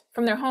displaced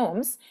from their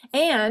homes,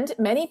 and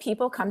many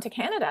people come to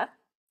Canada.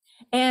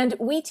 And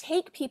we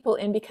take people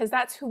in because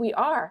that's who we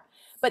are.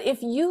 But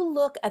if you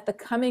look at the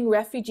coming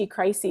refugee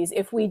crises,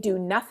 if we do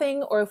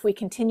nothing or if we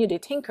continue to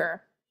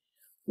tinker,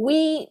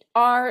 we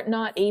are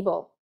not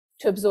able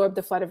to absorb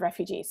the flood of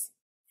refugees.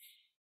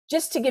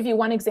 Just to give you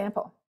one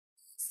example,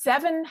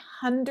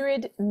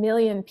 700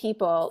 million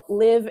people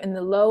live in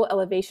the low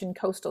elevation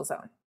coastal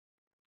zone.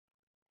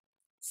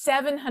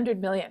 700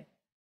 million.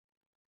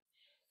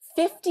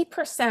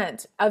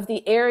 50% of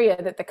the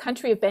area that the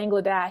country of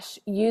Bangladesh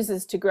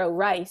uses to grow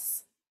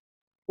rice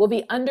will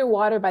be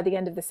underwater by the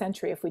end of the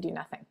century if we do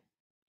nothing.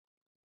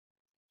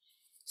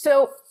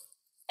 So,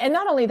 and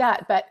not only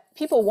that, but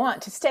people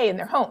want to stay in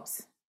their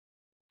homes.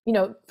 You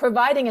know,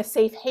 providing a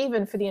safe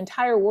haven for the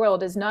entire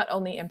world is not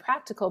only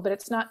impractical, but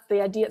it's not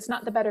the idea, it's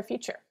not the better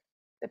future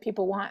that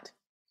people want.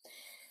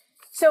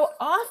 So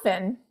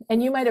often,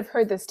 and you might have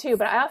heard this too,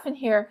 but I often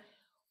hear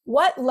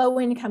what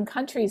low-income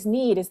countries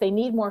need is they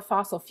need more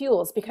fossil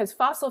fuels because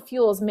fossil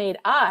fuels made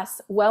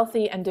us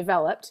wealthy and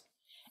developed,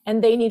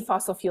 and they need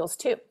fossil fuels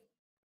too.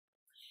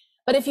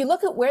 But if you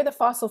look at where the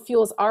fossil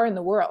fuels are in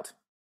the world,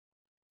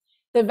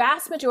 the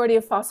vast majority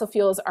of fossil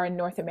fuels are in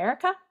North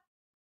America.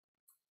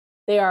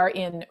 They are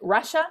in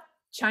Russia.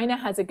 China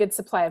has a good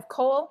supply of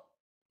coal.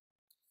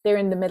 They're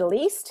in the Middle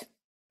East.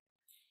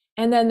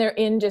 And then they're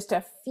in just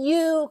a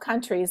few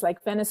countries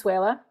like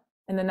Venezuela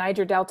and the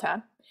Niger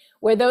Delta,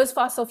 where those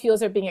fossil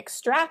fuels are being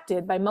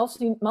extracted by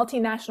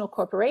multinational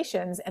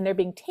corporations and they're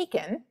being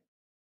taken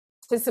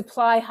to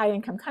supply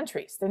high-income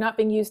countries. They're not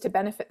being used to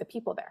benefit the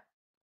people there.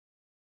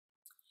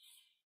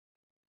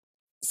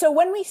 So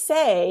when we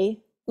say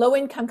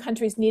low-income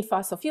countries need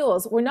fossil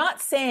fuels, we're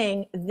not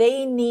saying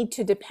they need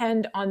to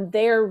depend on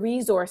their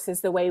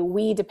resources the way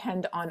we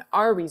depend on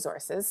our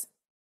resources.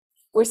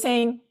 We're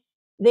saying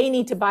they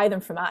need to buy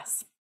them from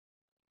us,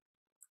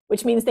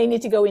 which means they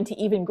need to go into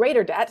even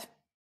greater debt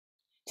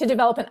to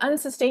develop an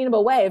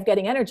unsustainable way of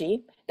getting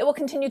energy that will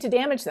continue to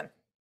damage them.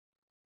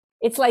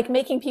 It's like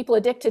making people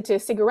addicted to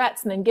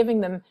cigarettes and then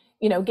giving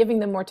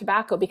them more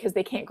tobacco because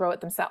they can't grow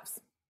it themselves.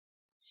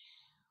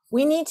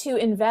 We need to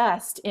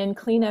invest in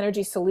clean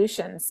energy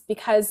solutions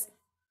because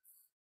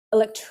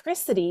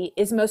electricity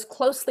is most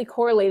closely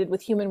correlated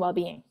with human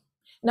well-being.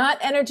 Not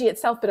energy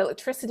itself, but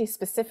electricity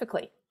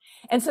specifically.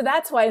 And so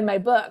that's why in my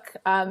book,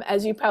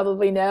 as you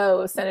probably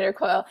know, Senator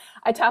Coyle,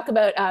 I talk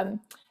about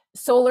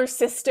Solar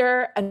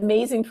Sister, an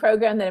amazing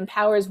program that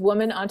empowers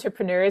women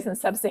entrepreneurs in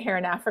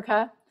sub-Saharan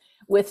Africa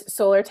with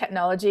solar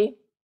technology.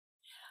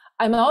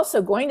 I'm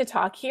also going to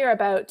talk here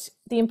about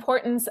the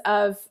importance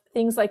of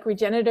things like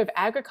regenerative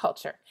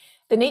agriculture.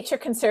 The Nature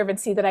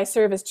Conservancy that I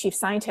serve as chief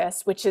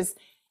scientist,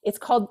 it's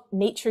called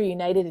Nature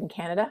United in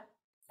Canada.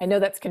 I know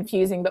that's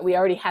confusing, but we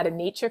already had a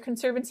Nature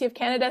Conservancy of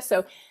Canada.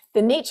 So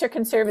the Nature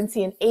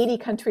Conservancy in 80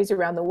 countries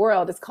around the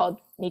world is called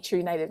Nature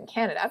United in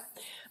Canada.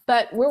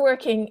 But we're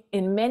working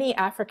in many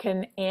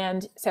African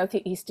and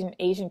Southeastern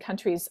Asian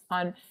countries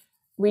on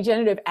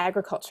regenerative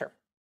agriculture.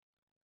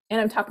 And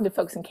I'm talking to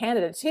folks in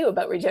Canada too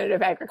about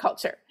regenerative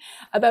agriculture,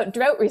 about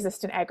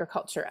drought-resistant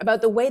agriculture,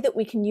 about the way that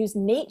we can use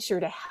nature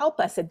to help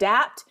us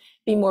adapt,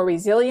 be more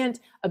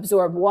resilient,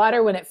 absorb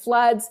water when it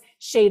floods,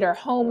 shade our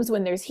homes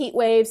when there's heat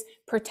waves,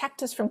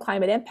 protect us from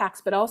climate impacts,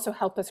 but also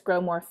help us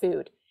grow more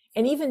food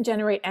and even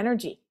generate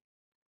energy.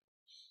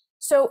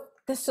 So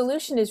the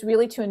solution is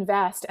really to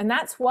invest. And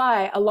that's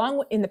why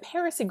in the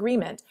Paris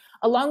Agreement,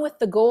 along with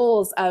the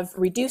goals of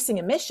reducing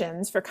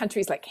emissions for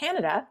countries like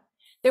Canada,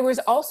 there was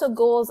also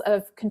goals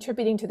of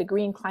contributing to the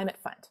Green Climate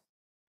Fund.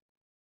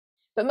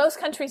 But most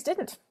countries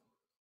didn't.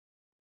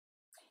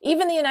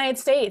 Even the United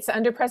States,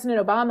 under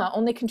President Obama,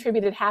 only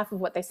contributed half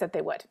of what they said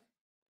they would.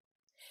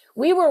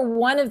 We were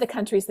one of the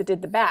countries that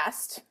did the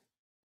best,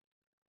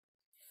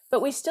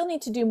 but we still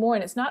need to do more.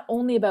 And it's not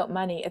only about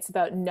money, it's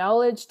about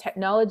knowledge,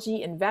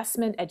 technology,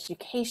 investment,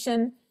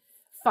 education,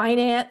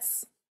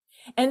 finance.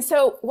 And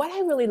so what I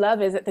really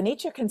love is at the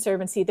Nature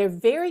Conservancy, they're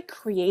very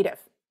creative.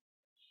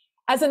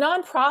 As a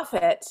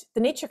nonprofit,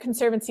 the Nature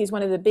Conservancy is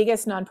one of the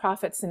biggest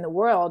nonprofits in the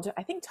world,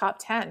 I think top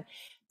 10,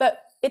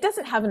 but it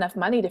doesn't have enough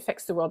money to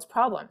fix the world's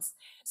problems.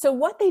 So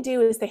what they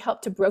do is they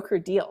help to broker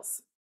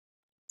deals.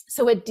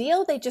 So a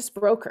deal they just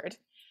brokered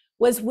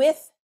was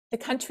with the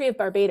country of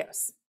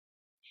Barbados.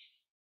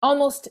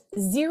 Almost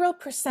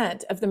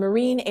 0% of the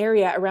marine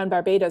area around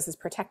Barbados is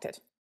protected.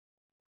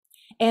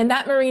 And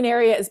that marine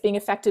area is being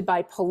affected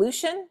by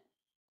pollution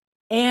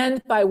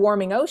and by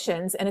warming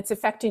oceans, and it's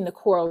affecting the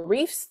coral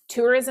reefs,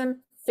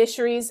 tourism,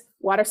 fisheries,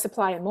 water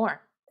supply, and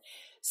more.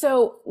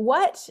 So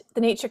what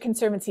the Nature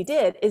Conservancy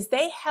did is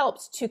they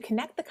helped to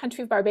connect the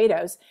country of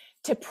Barbados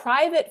to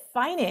private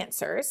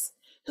financiers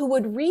who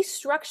would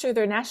restructure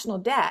their national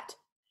debt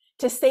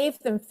to save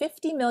them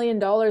 $50 million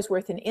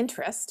worth in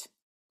interest.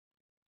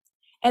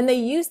 And they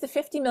used the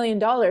 $50 million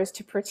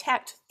to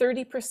protect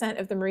 30%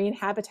 of the marine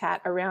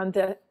habitat around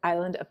the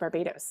island of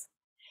Barbados.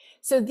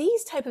 So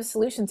these type of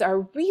solutions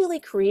are really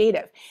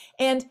creative.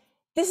 And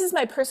this is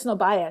my personal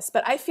bias,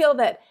 but I feel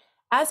that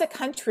as a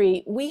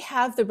country, we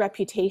have the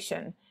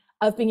reputation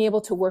of being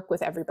able to work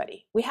with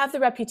everybody. We have the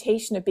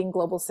reputation of being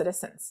global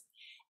citizens.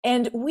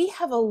 And we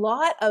have a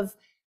lot of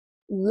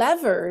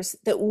levers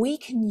that we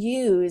can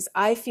use,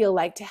 I feel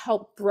like, to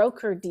help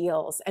broker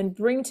deals and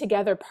bring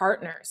together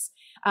partners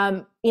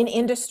in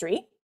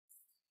industry,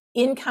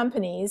 in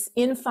companies,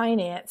 in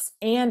finance,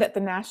 and at the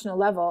national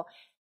level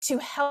to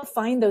help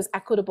find those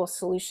equitable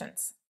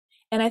solutions.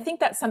 And I think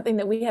that's something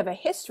that we have a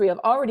history of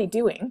already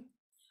doing,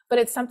 but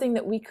it's something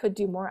that we could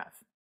do more of.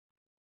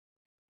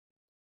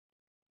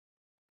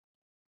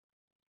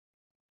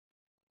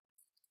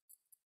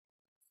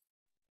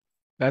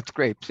 That's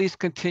great. Please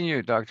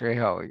continue, Dr.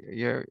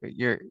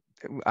 Hayhoe.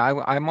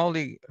 I'm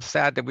only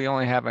sad that we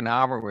only have an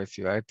hour with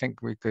you. I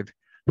think we could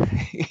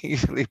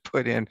easily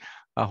put in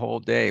a whole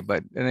day,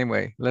 but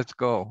anyway, let's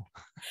go.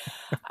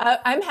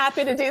 I'm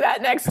happy to do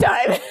that next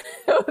time.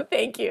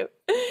 Thank you.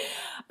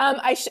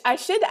 I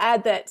should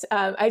add that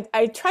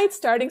I tried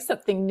starting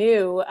something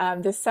new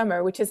this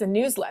summer, which is a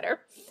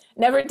newsletter.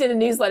 Never did a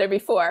newsletter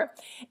before.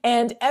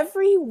 And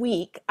every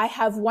week I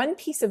have one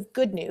piece of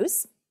good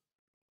news,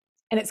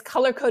 and it's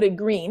color-coded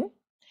green.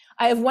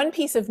 I have one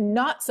piece of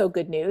not so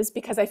good news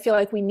because I feel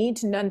like we need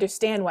to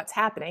understand what's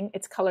happening.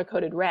 It's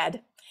color-coded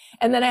red.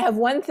 And then I have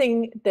one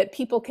thing that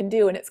people can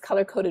do, and it's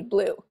color-coded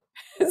blue.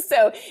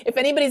 So if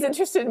anybody's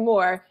interested in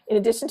more, in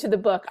addition to the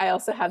book, I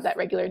also have that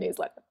regular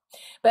newsletter.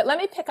 But let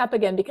me pick up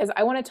again because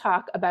I want to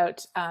talk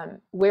about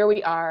where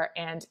we are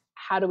and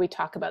how do we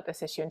talk about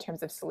this issue in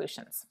terms of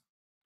solutions.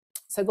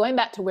 So going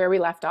back to where we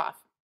left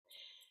off.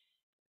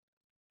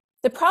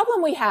 The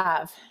problem we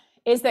have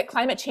is that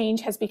climate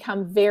change has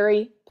become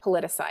very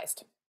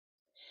politicized.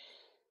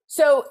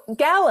 So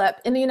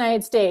Gallup in the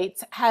United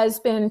States has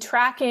been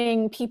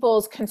tracking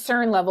people's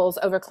concern levels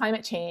over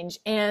climate change.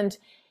 And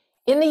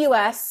in the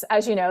US,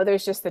 as you know,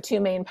 there's just the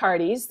two main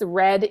parties. The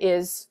red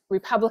is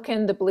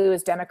Republican, the blue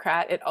is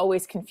Democrat. It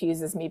always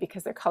confuses me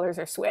because their colors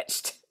are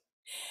switched.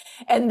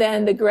 And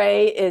then the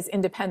gray is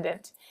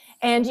independent.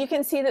 And you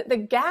can see that the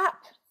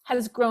gap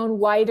has grown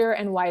wider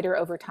and wider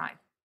over time,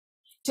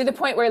 to the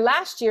point where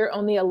last year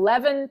only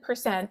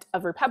 11%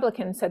 of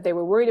Republicans said they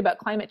were worried about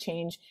climate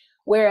change,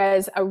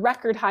 whereas a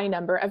record high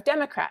number of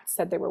Democrats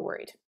said they were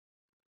worried.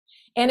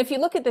 And if you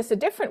look at this a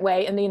different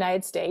way in the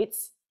United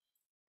States,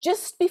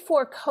 just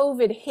before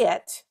COVID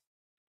hit,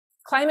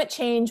 climate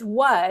change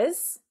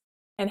was,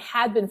 and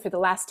had been for the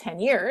last 10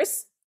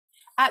 years,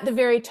 at the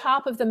very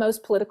top of the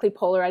most politically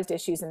polarized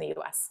issues in the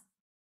US.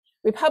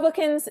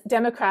 Republicans,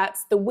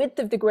 Democrats, the width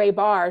of the gray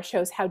bar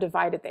shows how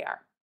divided they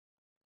are.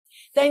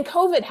 Then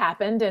COVID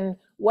happened, and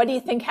what do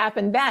you think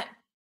happened then?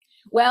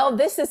 Well,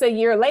 this is a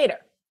year later.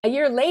 A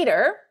year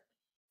later,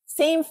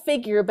 same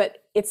figure,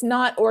 but it's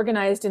not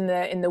organized in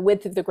the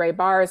width of the gray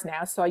bars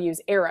now, so I'll use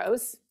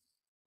arrows.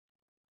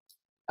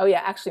 Oh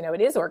yeah, actually, no,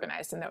 it is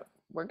organized, and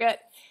we're good.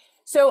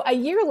 So a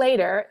year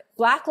later,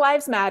 Black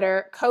Lives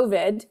Matter,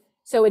 COVID,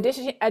 so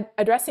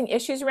addressing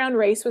issues around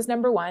race was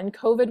number one,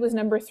 COVID was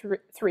number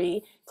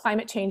three,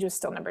 climate change was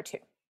still number two.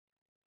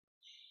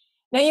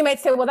 Now you might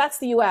say, well, that's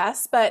the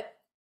US, but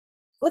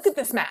look at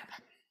this map.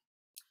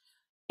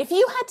 If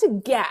you had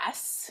to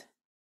guess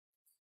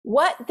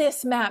what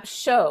this map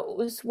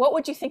shows, what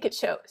would you think it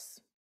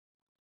shows?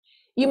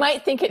 You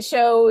might think it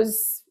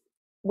shows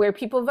where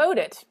people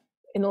voted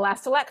in the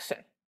last election.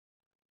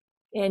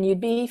 And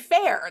you'd be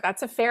fair,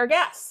 that's a fair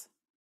guess.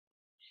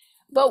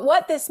 But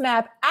what this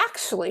map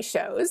actually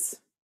shows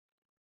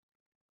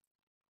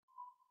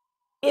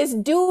is,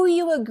 do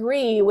you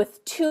agree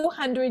with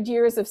 200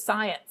 years of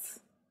science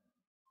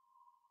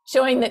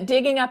showing that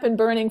digging up and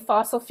burning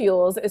fossil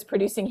fuels is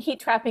producing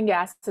heat-trapping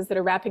gases that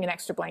are wrapping an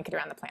extra blanket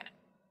around the planet?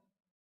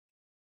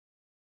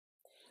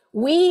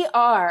 We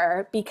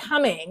are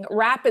becoming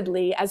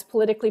rapidly as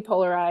politically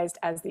polarized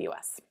as the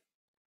US.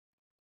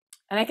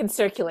 And I can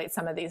circulate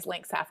some of these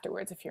links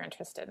afterwards if you're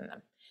interested in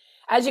them.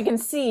 As you can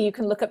see, you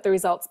can look up the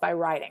results by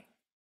riding,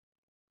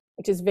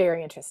 which is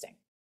very interesting.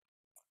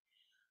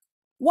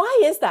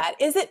 Why is that?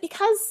 Is it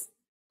because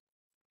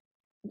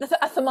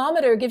a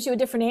thermometer gives you a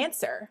different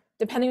answer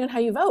depending on how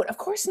you vote? Of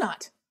course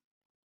not.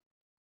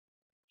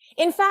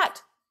 In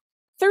fact,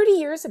 30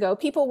 years ago,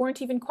 people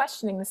weren't even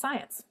questioning the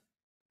science.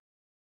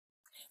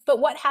 But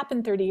what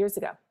happened 30 years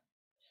ago?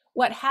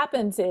 What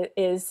happens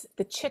is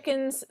the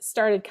chickens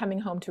started coming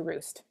home to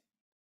roost.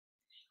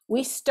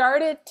 We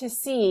started to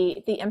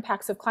see the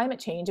impacts of climate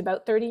change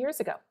about 30 years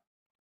ago.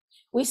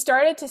 We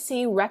started to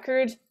see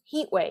record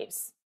heat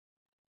waves,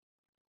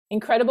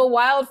 incredible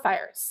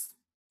wildfires,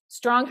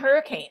 strong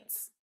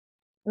hurricanes,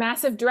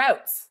 massive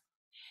droughts.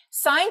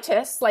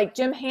 Scientists like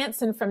Jim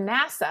Hansen from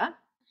NASA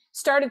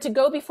started to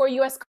go before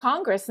US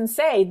Congress and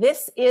say,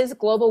 this is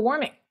global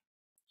warming.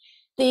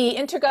 The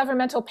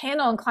Intergovernmental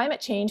Panel on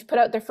Climate Change put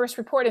out their first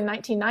report in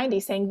 1990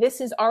 saying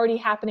this is already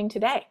happening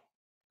today.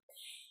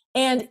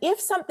 And if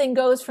something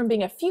goes from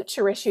being a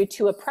future issue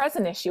to a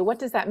present issue, what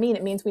does that mean?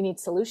 It means we need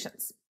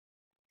solutions.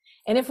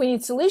 And if we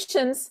need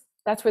solutions,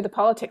 that's where the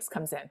politics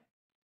comes in.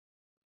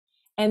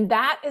 And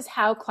that is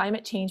how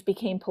climate change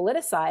became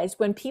politicized,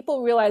 when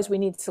people realized we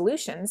need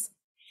solutions.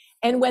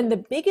 And when the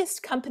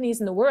biggest companies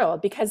in the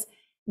world, because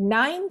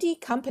 90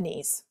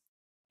 companies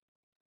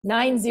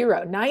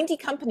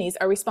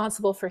are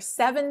responsible for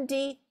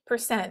 70%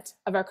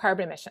 of our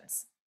carbon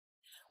emissions.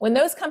 When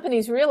those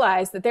companies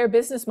realized that their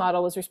business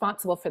model was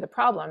responsible for the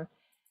problem,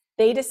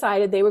 they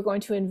decided they were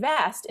going to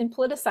invest in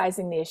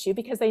politicizing the issue,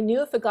 because they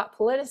knew if it got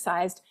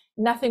politicized,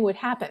 nothing would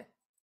happen.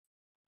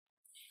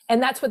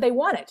 And that's what they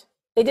wanted.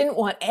 They didn't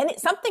want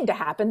something to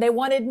happen. They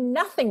wanted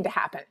nothing to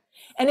happen.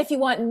 And if you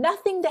want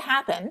nothing to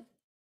happen,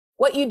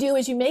 what you do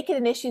is you make it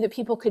an issue that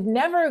people could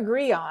never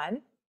agree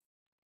on,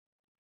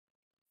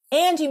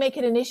 and you make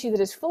it an issue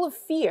that is full of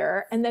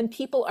fear, and then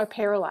people are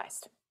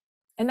paralyzed.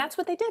 And that's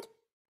what they did.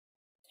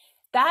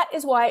 That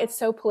is why it's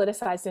so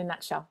politicized in a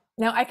nutshell.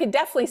 Now, I could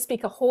definitely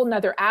speak a whole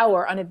nother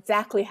hour on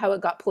exactly how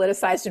it got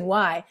politicized and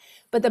why,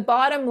 but the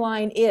bottom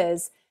line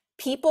is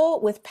people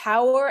with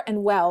power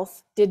and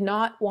wealth did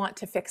not want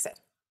to fix it.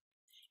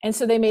 And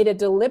so they made a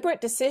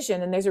deliberate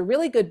decision, and there's a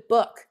really good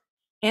book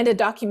and a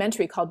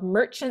documentary called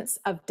Merchants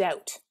of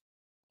Doubt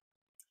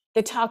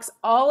that talks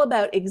all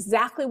about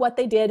exactly what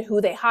they did, who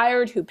they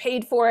hired, who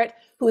paid for it,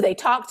 who they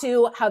talked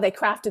to, how they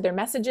crafted their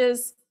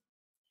messages.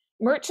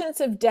 Merchants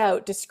of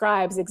Doubt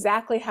describes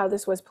exactly how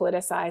this was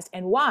politicized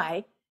and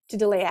why, to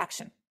delay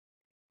action.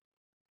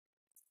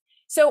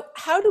 So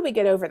how do we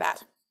get over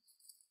that?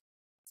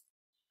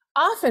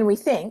 Often we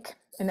think,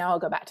 and now I'll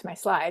go back to my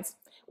slides,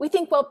 we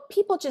think, well,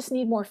 people just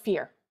need more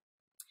fear.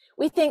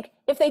 We think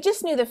if they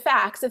just knew the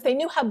facts, if they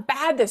knew how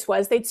bad this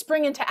was, they'd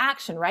spring into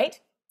action, right?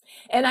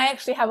 And I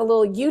actually have a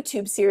little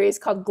YouTube series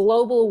called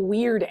Global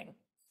Weirding.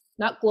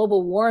 Not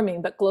global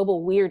warming, but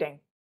global weirding.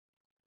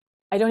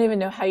 I don't even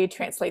know how you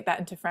translate that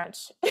into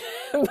French.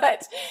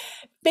 But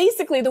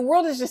basically, the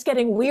world is just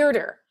getting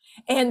weirder.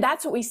 And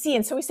that's what we see.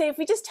 And so we say, if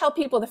we just tell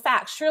people the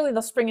facts, surely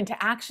they'll spring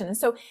into action. And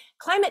so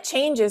climate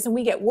changes and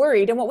we get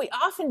worried. And what we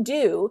often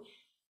do,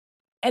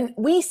 and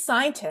we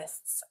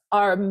scientists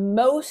are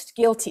most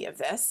guilty of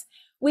this,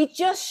 we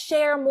just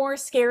share more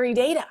scary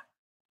data.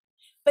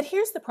 But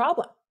here's the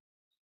problem.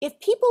 If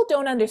people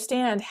don't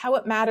understand how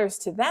it matters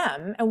to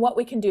them and what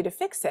we can do to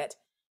fix it,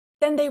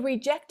 then they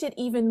reject it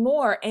even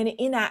more, and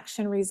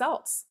inaction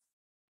results.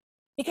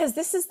 Because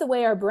this is the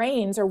way our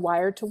brains are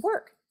wired to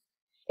work.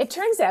 It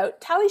turns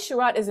out Tali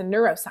Sharot is a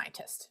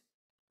neuroscientist.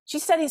 She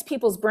studies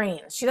people's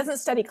brains. She doesn't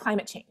study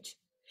climate change.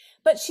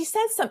 But she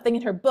says something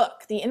in her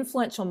book, The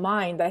Influential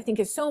Mind, that I think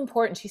is so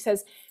important. She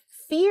says,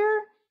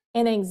 fear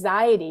and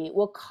anxiety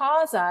will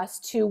cause us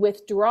to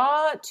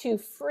withdraw, to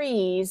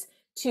freeze,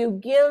 to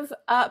give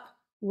up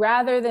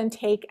rather than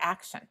take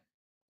action.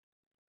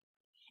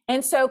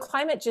 And so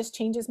climate just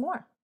changes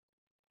more.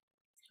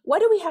 What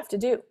do we have to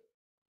do?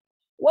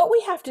 What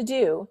we have to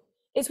do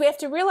is we have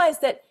to realize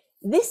that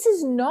this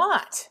is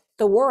not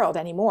the world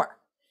anymore.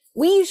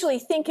 We usually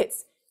think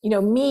it's,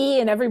 me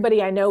and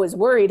everybody I know is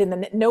worried, and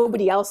then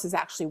nobody else is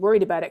actually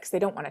worried about it because they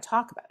don't want to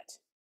talk about it.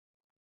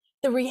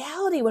 The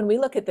reality when we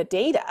look at the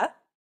data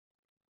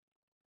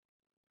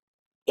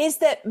is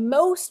that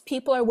most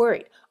people are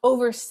worried.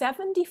 Over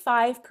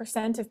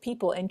 75% of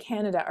people in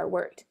Canada are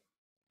worried.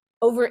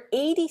 Over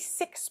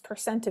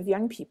 86% of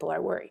young people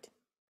are worried.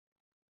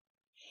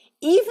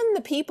 Even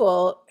the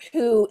people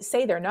who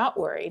say they're not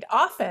worried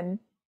often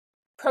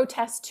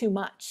protest too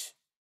much.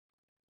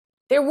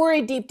 They're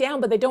worried deep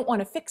down, but they don't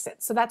want to fix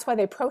it. So that's why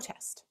they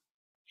protest.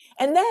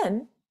 And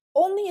then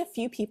only a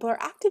few people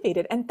are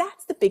activated. And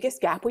that's the biggest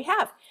gap we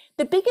have.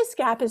 The biggest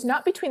gap is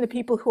not between the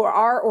people who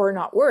are or are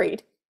not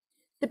worried.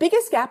 The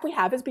biggest gap we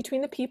have is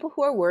between the people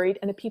who are worried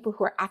and the people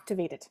who are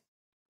activated.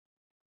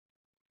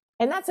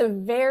 And that's a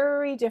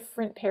very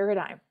different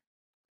paradigm.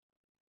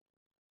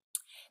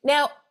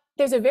 Now,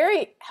 there's a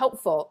very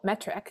helpful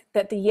metric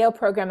that the Yale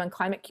Program on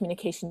Climate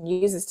Communication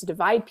uses to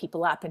divide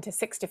people up into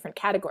 6 different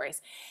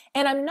categories.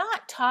 And I'm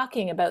not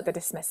talking about the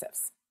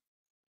dismissives.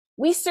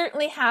 We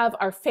certainly have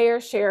our fair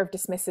share of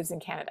dismissives in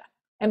Canada.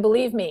 And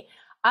believe me,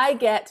 I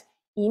get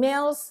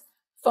emails,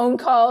 phone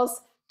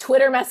calls,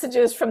 Twitter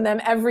messages from them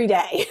every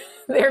day.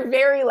 They're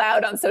very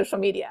loud on social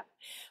media,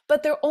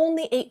 but they're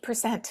only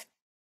 8%.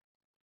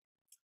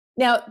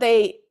 Now,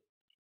 they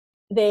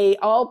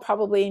all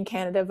probably in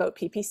Canada vote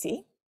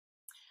PPC.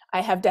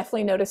 I have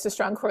definitely noticed a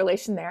strong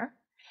correlation there.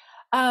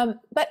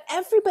 But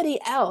everybody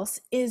else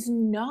is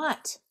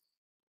not.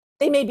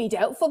 They may be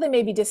doubtful, they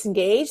may be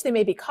disengaged, they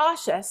may be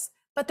cautious,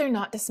 but they're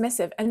not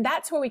dismissive. And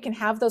that's where we can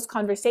have those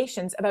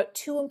conversations about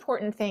two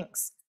important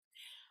things,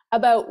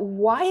 about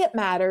why it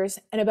matters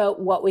and about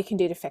what we can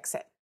do to fix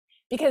it.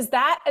 Because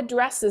that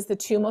addresses the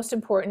two most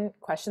important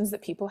questions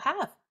that people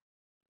have.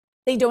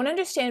 They don't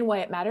understand why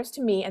it matters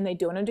to me, and they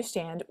don't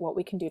understand what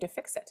we can do to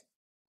fix it.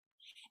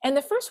 And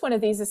the first one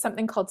of these is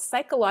something called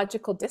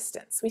psychological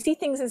distance. We see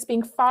things as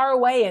being far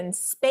away in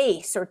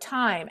space or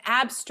time,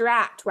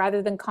 abstract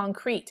rather than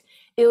concrete,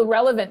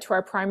 irrelevant to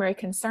our primary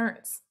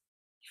concerns.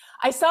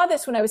 I saw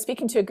this when I was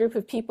speaking to a group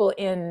of people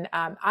in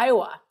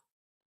Iowa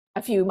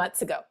a few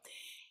months ago.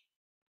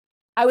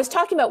 I was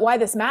talking about why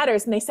this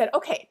matters, and they said,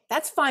 okay,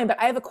 that's fine, but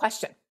I have a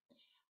question.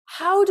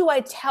 How do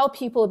I tell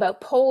people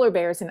about polar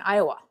bears in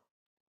Iowa?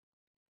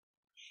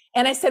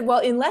 And I said, well,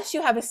 unless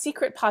you have a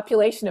secret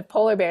population of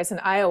polar bears in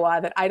Iowa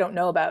that I don't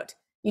know about,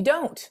 you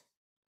don't.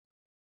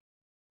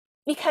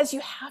 Because you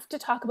have to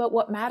talk about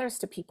what matters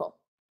to people.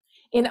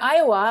 In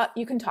Iowa,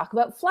 you can talk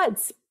about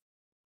floods.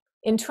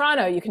 In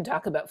Toronto, you can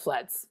talk about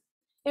floods.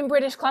 In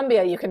British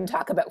Columbia, you can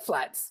talk about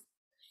floods.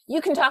 You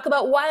can talk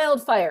about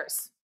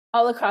wildfires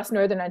all across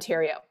Northern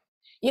Ontario.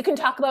 You can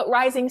talk about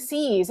rising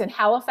seas in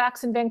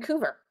Halifax and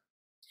Vancouver.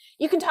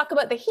 You can talk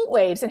about the heat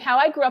waves and how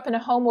I grew up in a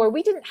home where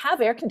we didn't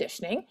have air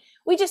conditioning.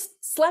 We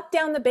just slept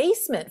down the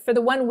basement for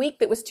the 1 week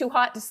that was too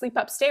hot to sleep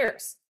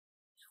upstairs.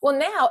 Well,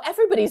 now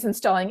everybody's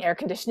installing air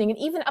conditioning, and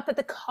even up at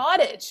the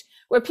cottage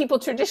where people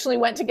traditionally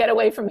went to get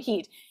away from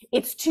heat,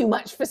 it's too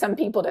much for some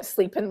people to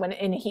sleep in when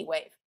in a heat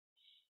wave.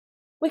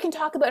 We can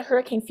talk about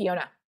Hurricane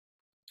Fiona.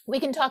 We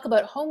can talk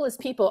about homeless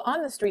people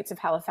on the streets of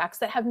Halifax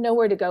that have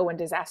nowhere to go when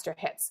disaster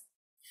hits.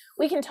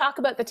 We can talk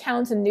about the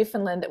towns in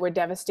Newfoundland that were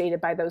devastated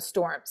by those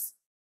storms.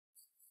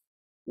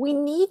 We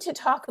need to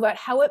talk about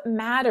how it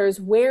matters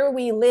where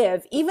we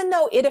live, even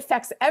though it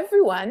affects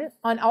everyone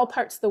on all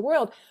parts of the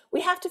world.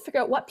 We have to figure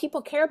out what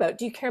people care about.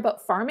 Do you care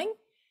about farming?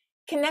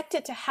 Connect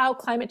it to how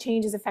climate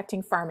change is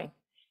affecting farming.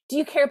 Do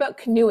you care about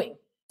canoeing?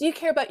 Do you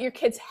care about your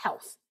kids'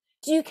 health?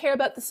 Do you care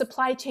about the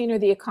supply chain or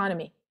the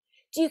economy?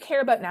 Do you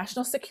care about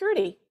national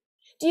security?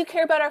 Do you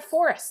care about our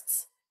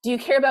forests? Do you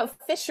care about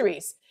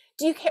fisheries?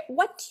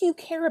 What do you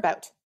care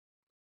about?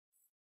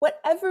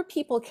 Whatever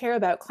people care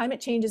about, climate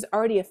change is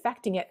already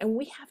affecting it, and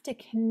we have to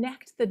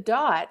connect the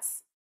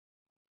dots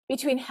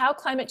between how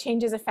climate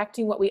change is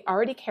affecting what we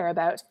already care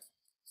about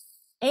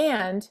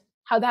and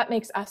how that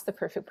makes us the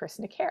perfect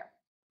person to care.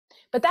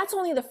 But that's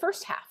only the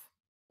first half.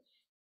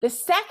 The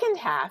second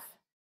half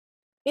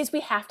is we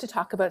have to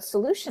talk about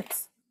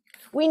solutions.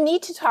 We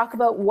need to talk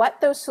about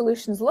what those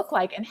solutions look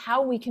like and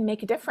how we can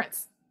make a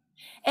difference.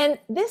 And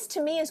this,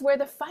 to me, is where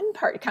the fun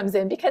part comes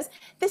in, because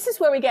this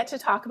is where we get to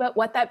talk about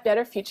what that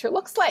better future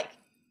looks like.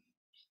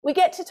 We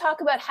get to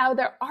talk about how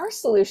there are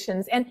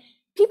solutions, and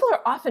people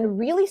are often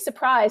really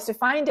surprised to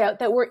find out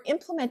that we're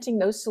implementing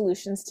those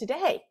solutions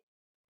today.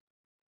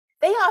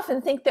 They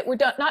often think that we're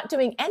not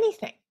doing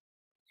anything.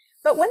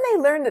 But when they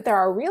learn that there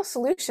are real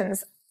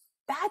solutions,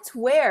 that's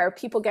where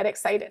people get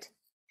excited.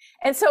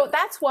 And so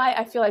that's why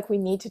I feel like we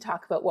need to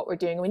talk about what we're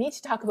doing. We need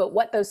to talk about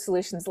what those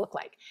solutions look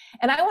like.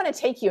 And I want to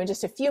take you in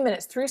just a few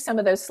minutes through some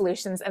of those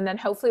solutions, and then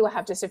hopefully we'll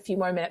have just a few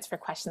more minutes for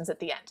questions at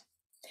the end.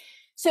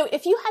 So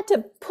if you had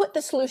to put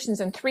the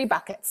solutions in 3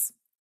 buckets,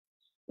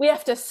 we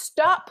have to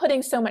stop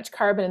putting so much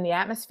carbon in the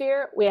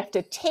atmosphere, we have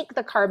to take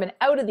the carbon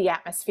out of the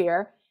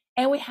atmosphere,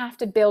 and we have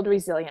to build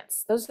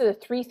resilience. Those are the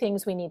 3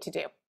 things we need to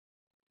do.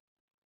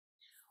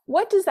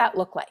 What does that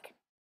look like?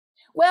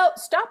 Well,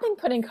 stopping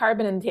putting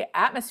carbon in the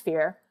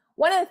atmosphere,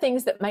 one of the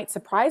things that might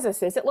surprise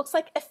us is it looks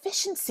like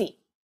efficiency.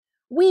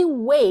 We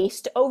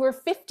waste over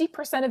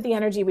 50% of the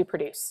energy we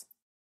produce,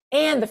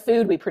 and the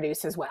food we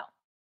produce as well.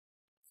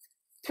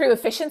 Through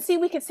efficiency,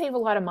 we could save a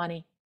lot of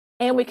money,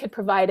 and we could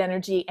provide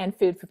energy and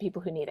food for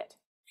people who need it.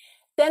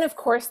 Then, of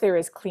course, there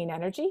is clean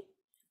energy,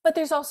 but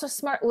there's also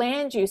smart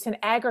land use and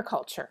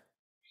agriculture.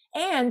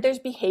 And there's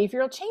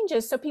behavioral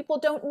changes, so people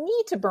don't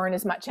need to burn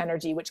as much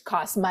energy, which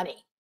costs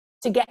money,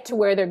 to get to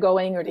where they're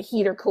going, or to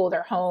heat or cool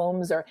their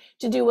homes, or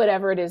to do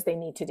whatever it is they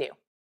need to do.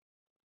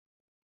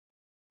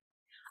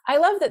 I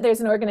love that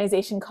there's an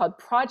organization called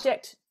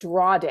Project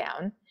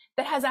Drawdown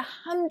that has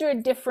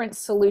 100 different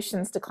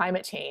solutions to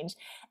climate change,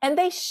 and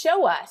they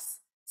show us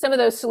some of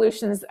those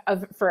solutions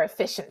for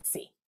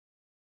efficiency,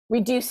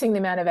 reducing the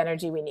amount of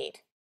energy we need.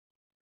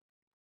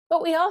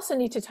 But we also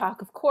need to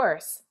talk, of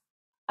course,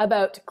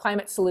 about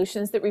climate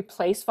solutions that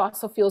replace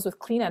fossil fuels with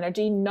clean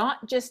energy,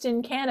 not just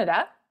in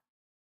Canada,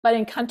 but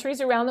in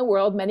countries around the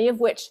world, many of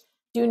which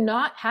do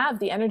not have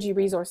the energy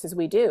resources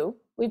we do.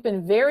 We've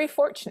been very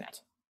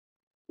fortunate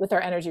with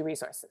our energy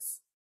resources.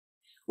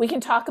 We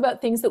can talk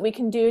about things that we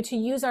can do to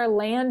use our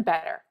land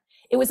better.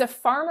 It was a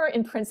farmer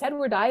in Prince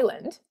Edward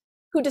Island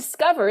who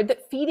discovered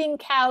that feeding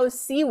cows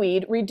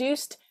seaweed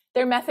reduced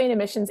their methane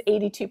emissions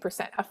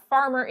 82%. A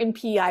farmer in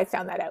PEI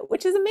found that out,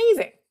 which is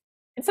amazing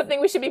and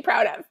something we should be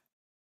proud of.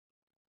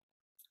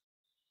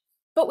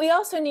 But we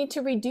also need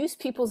to reduce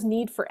people's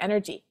need for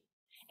energy.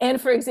 And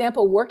for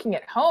example, working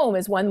at home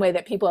is one way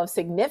that people have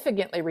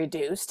significantly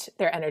reduced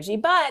their energy,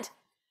 but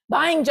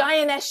buying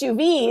giant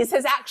SUVs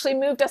has actually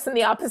moved us in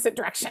the opposite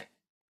direction.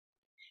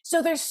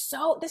 So this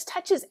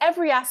touches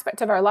every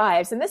aspect of our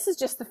lives. And this is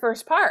just the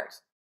first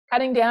part,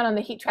 cutting down on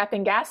the heat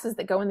trapping gases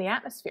that go in the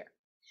atmosphere.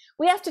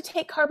 We have to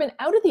take carbon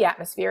out of the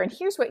atmosphere. And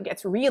here's what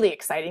gets really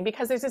exciting,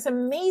 because there's this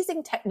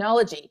amazing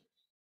technology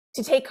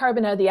to take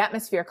carbon out of the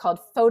atmosphere called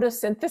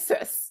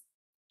photosynthesis.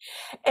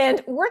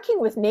 And working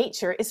with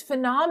nature is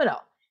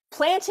phenomenal.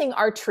 Planting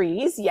our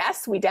trees,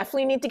 yes, we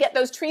definitely need to get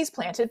those trees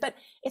planted, but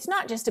it's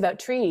not just about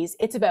trees.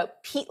 It's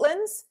about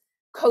peatlands,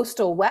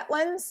 coastal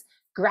wetlands,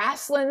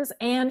 grasslands,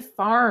 and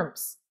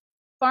farms.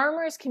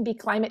 Farmers can be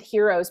climate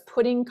heroes,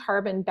 putting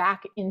carbon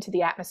back into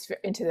the atmosphere,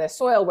 into the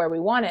soil where we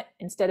want it,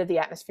 instead of the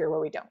atmosphere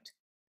where we don't.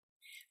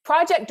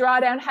 Project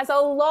Drawdown has a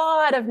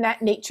lot of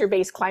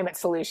nature-based climate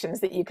solutions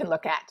that you can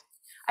look at.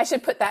 I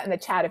should put that in the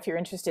chat if you're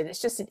interested.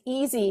 It's just an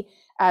easy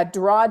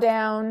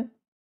drawdown.org.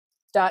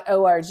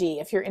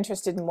 If you're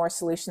interested in more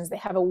solutions, they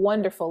have a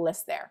wonderful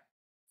list there.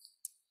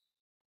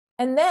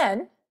 And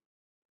then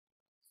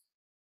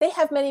they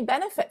have many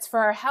benefits for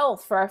our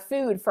health, for our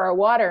food, for our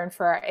water, and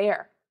for our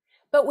air.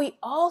 But we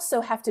also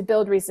have to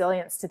build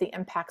resilience to the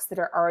impacts that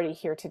are already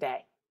here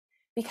today.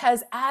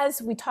 Because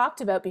as we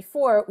talked about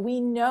before, we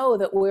know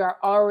that we are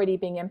already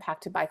being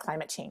impacted by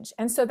climate change.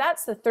 And so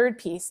that's the third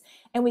piece,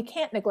 and we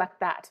can't neglect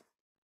that.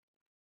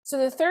 So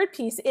the third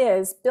piece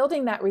is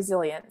building that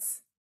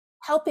resilience,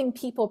 helping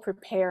people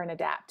prepare and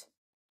adapt.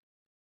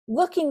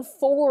 Looking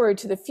forward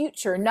to the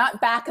future, not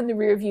back in the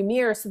rearview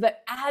mirror, so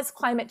that as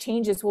climate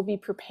changes, we'll be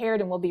prepared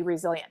and we'll be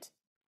resilient.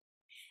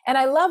 And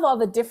I love all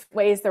the different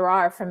ways there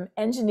are, from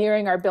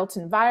engineering our built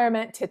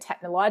environment to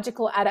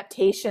technological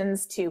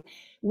adaptations to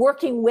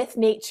working with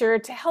nature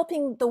to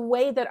helping the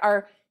way that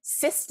our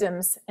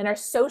systems and our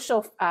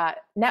social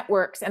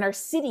networks and our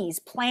cities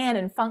plan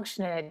and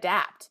function and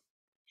adapt.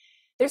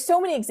 There's so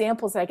many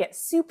examples that I get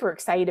super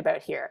excited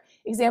about here.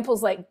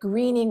 Examples like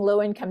greening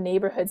low-income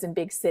neighborhoods in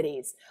big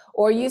cities,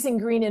 or using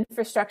green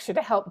infrastructure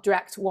to help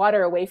direct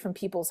water away from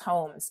people's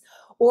homes,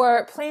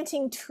 or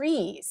planting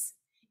trees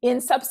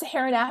in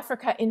sub-Saharan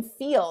Africa in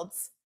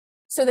fields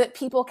so that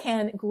people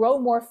can grow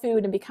more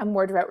food and become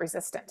more drought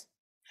resistant.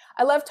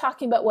 I love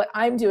talking about what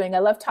I'm doing. I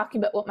love talking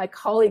about what my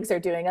colleagues are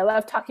doing. I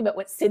love talking about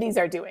what cities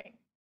are doing.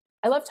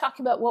 I love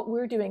talking about what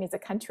we're doing as a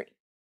country.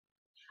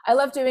 I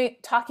love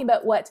talking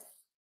about what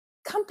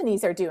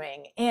companies are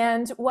doing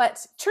and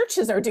what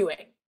churches are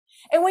doing.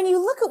 And when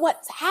you look at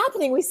what's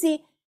happening, we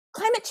see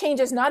climate change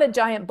is not a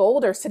giant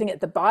boulder sitting at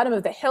the bottom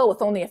of the hill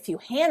with only a few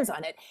hands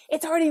on it.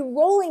 It's already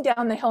rolling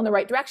down the hill in the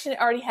right direction. It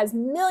already has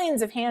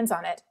millions of hands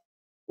on it.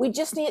 We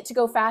just need it to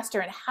go faster.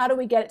 And how do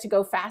we get it to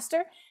go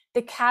faster?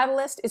 The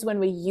catalyst is when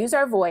we use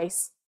our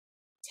voice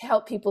to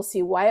help people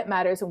see why it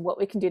matters and what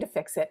we can do to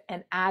fix it,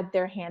 and add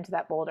their hand to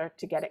that boulder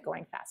to get it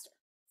going faster.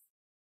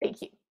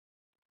 Thank you.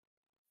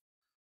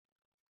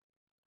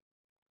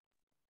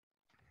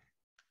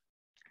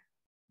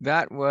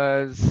 That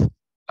was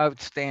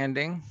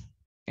outstanding,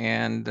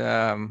 and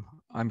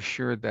I'm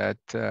sure that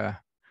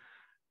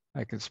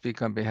I can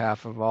speak on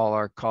behalf of all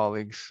our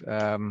colleagues.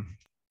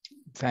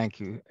 Thank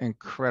you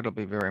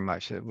incredibly very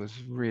much. It was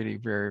really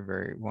very,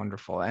 very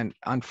wonderful. And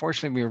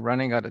unfortunately, we're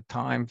running out of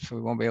time, so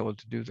we won't be able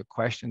to do the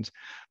questions.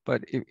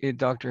 But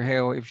Dr.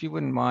 Hayhoe, if you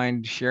wouldn't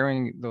mind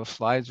sharing those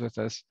slides with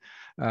us,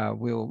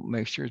 we'll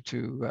make sure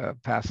to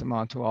pass them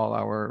on to all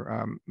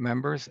our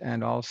members.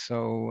 And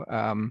also,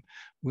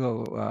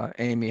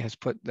 Amy has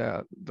put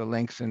the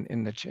links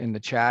in the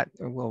chat.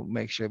 We'll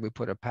make sure we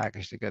put a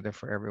package together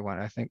for everyone.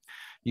 I think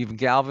you've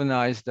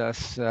galvanized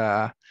us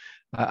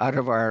out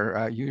of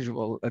our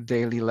usual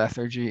daily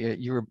lethargy.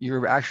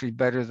 You're actually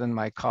better than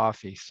my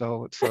coffee.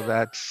 So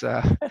that's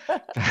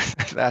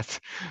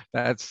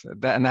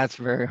that's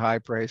very high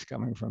praise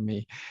coming from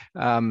me.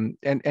 And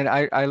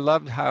I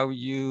loved how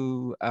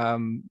you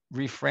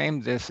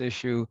reframed this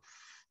issue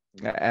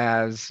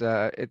as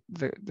the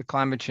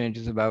climate change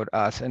is about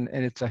us, and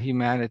it's a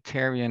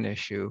humanitarian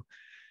issue.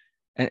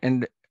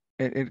 And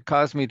it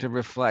caused me to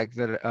reflect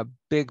that a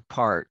big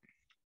part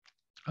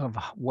of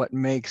what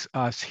makes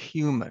us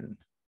human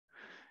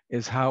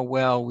is how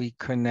well we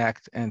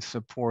connect and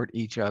support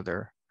each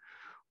other,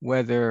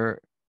 whether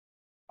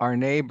our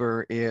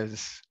neighbor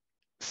is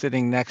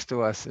sitting next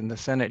to us in the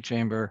Senate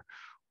chamber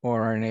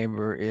or our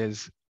neighbor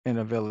is in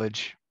a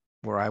village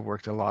where I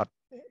worked a lot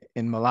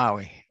in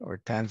Malawi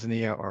or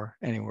Tanzania or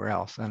anywhere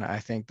else. And I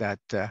think that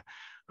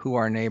who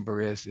our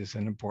neighbor is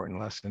an important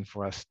lesson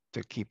for us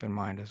to keep in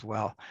mind as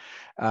well.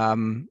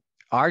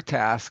 Our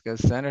task as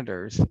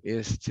senators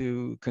is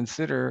to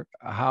consider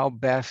how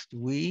best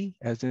we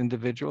as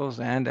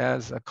individuals and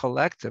as a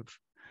collective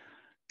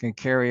can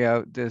carry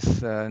out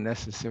this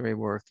necessary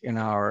work in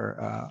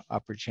our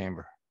upper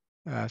chamber.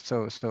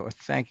 So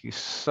thank you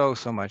so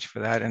much for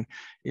that. And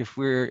if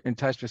we're in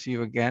touch with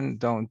you again,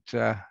 don't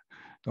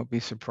don't be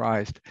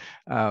surprised.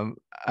 I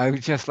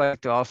would just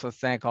like to also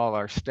thank all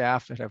our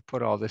staff that have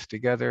put all this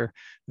together,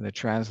 and the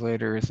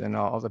translators and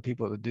all the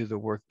people that do the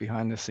work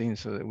behind the scenes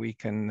so that we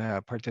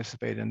can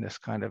participate in this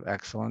kind of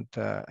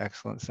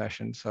excellent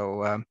session.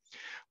 So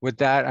with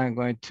that, I'm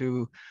going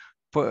to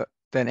put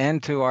an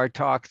end to our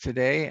talk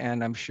today,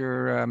 and I'm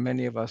sure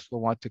many of us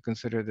will want to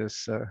consider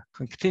this,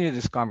 continue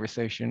this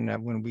conversation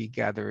when we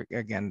gather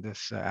again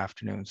this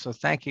afternoon. So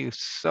thank you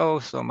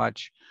so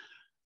much.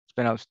 It's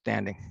been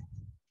outstanding.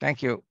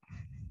 Thank you.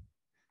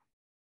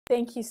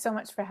 Thank you so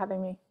much for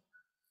having me.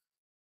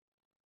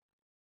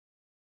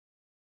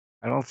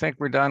 I don't think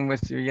we're done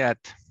with you yet.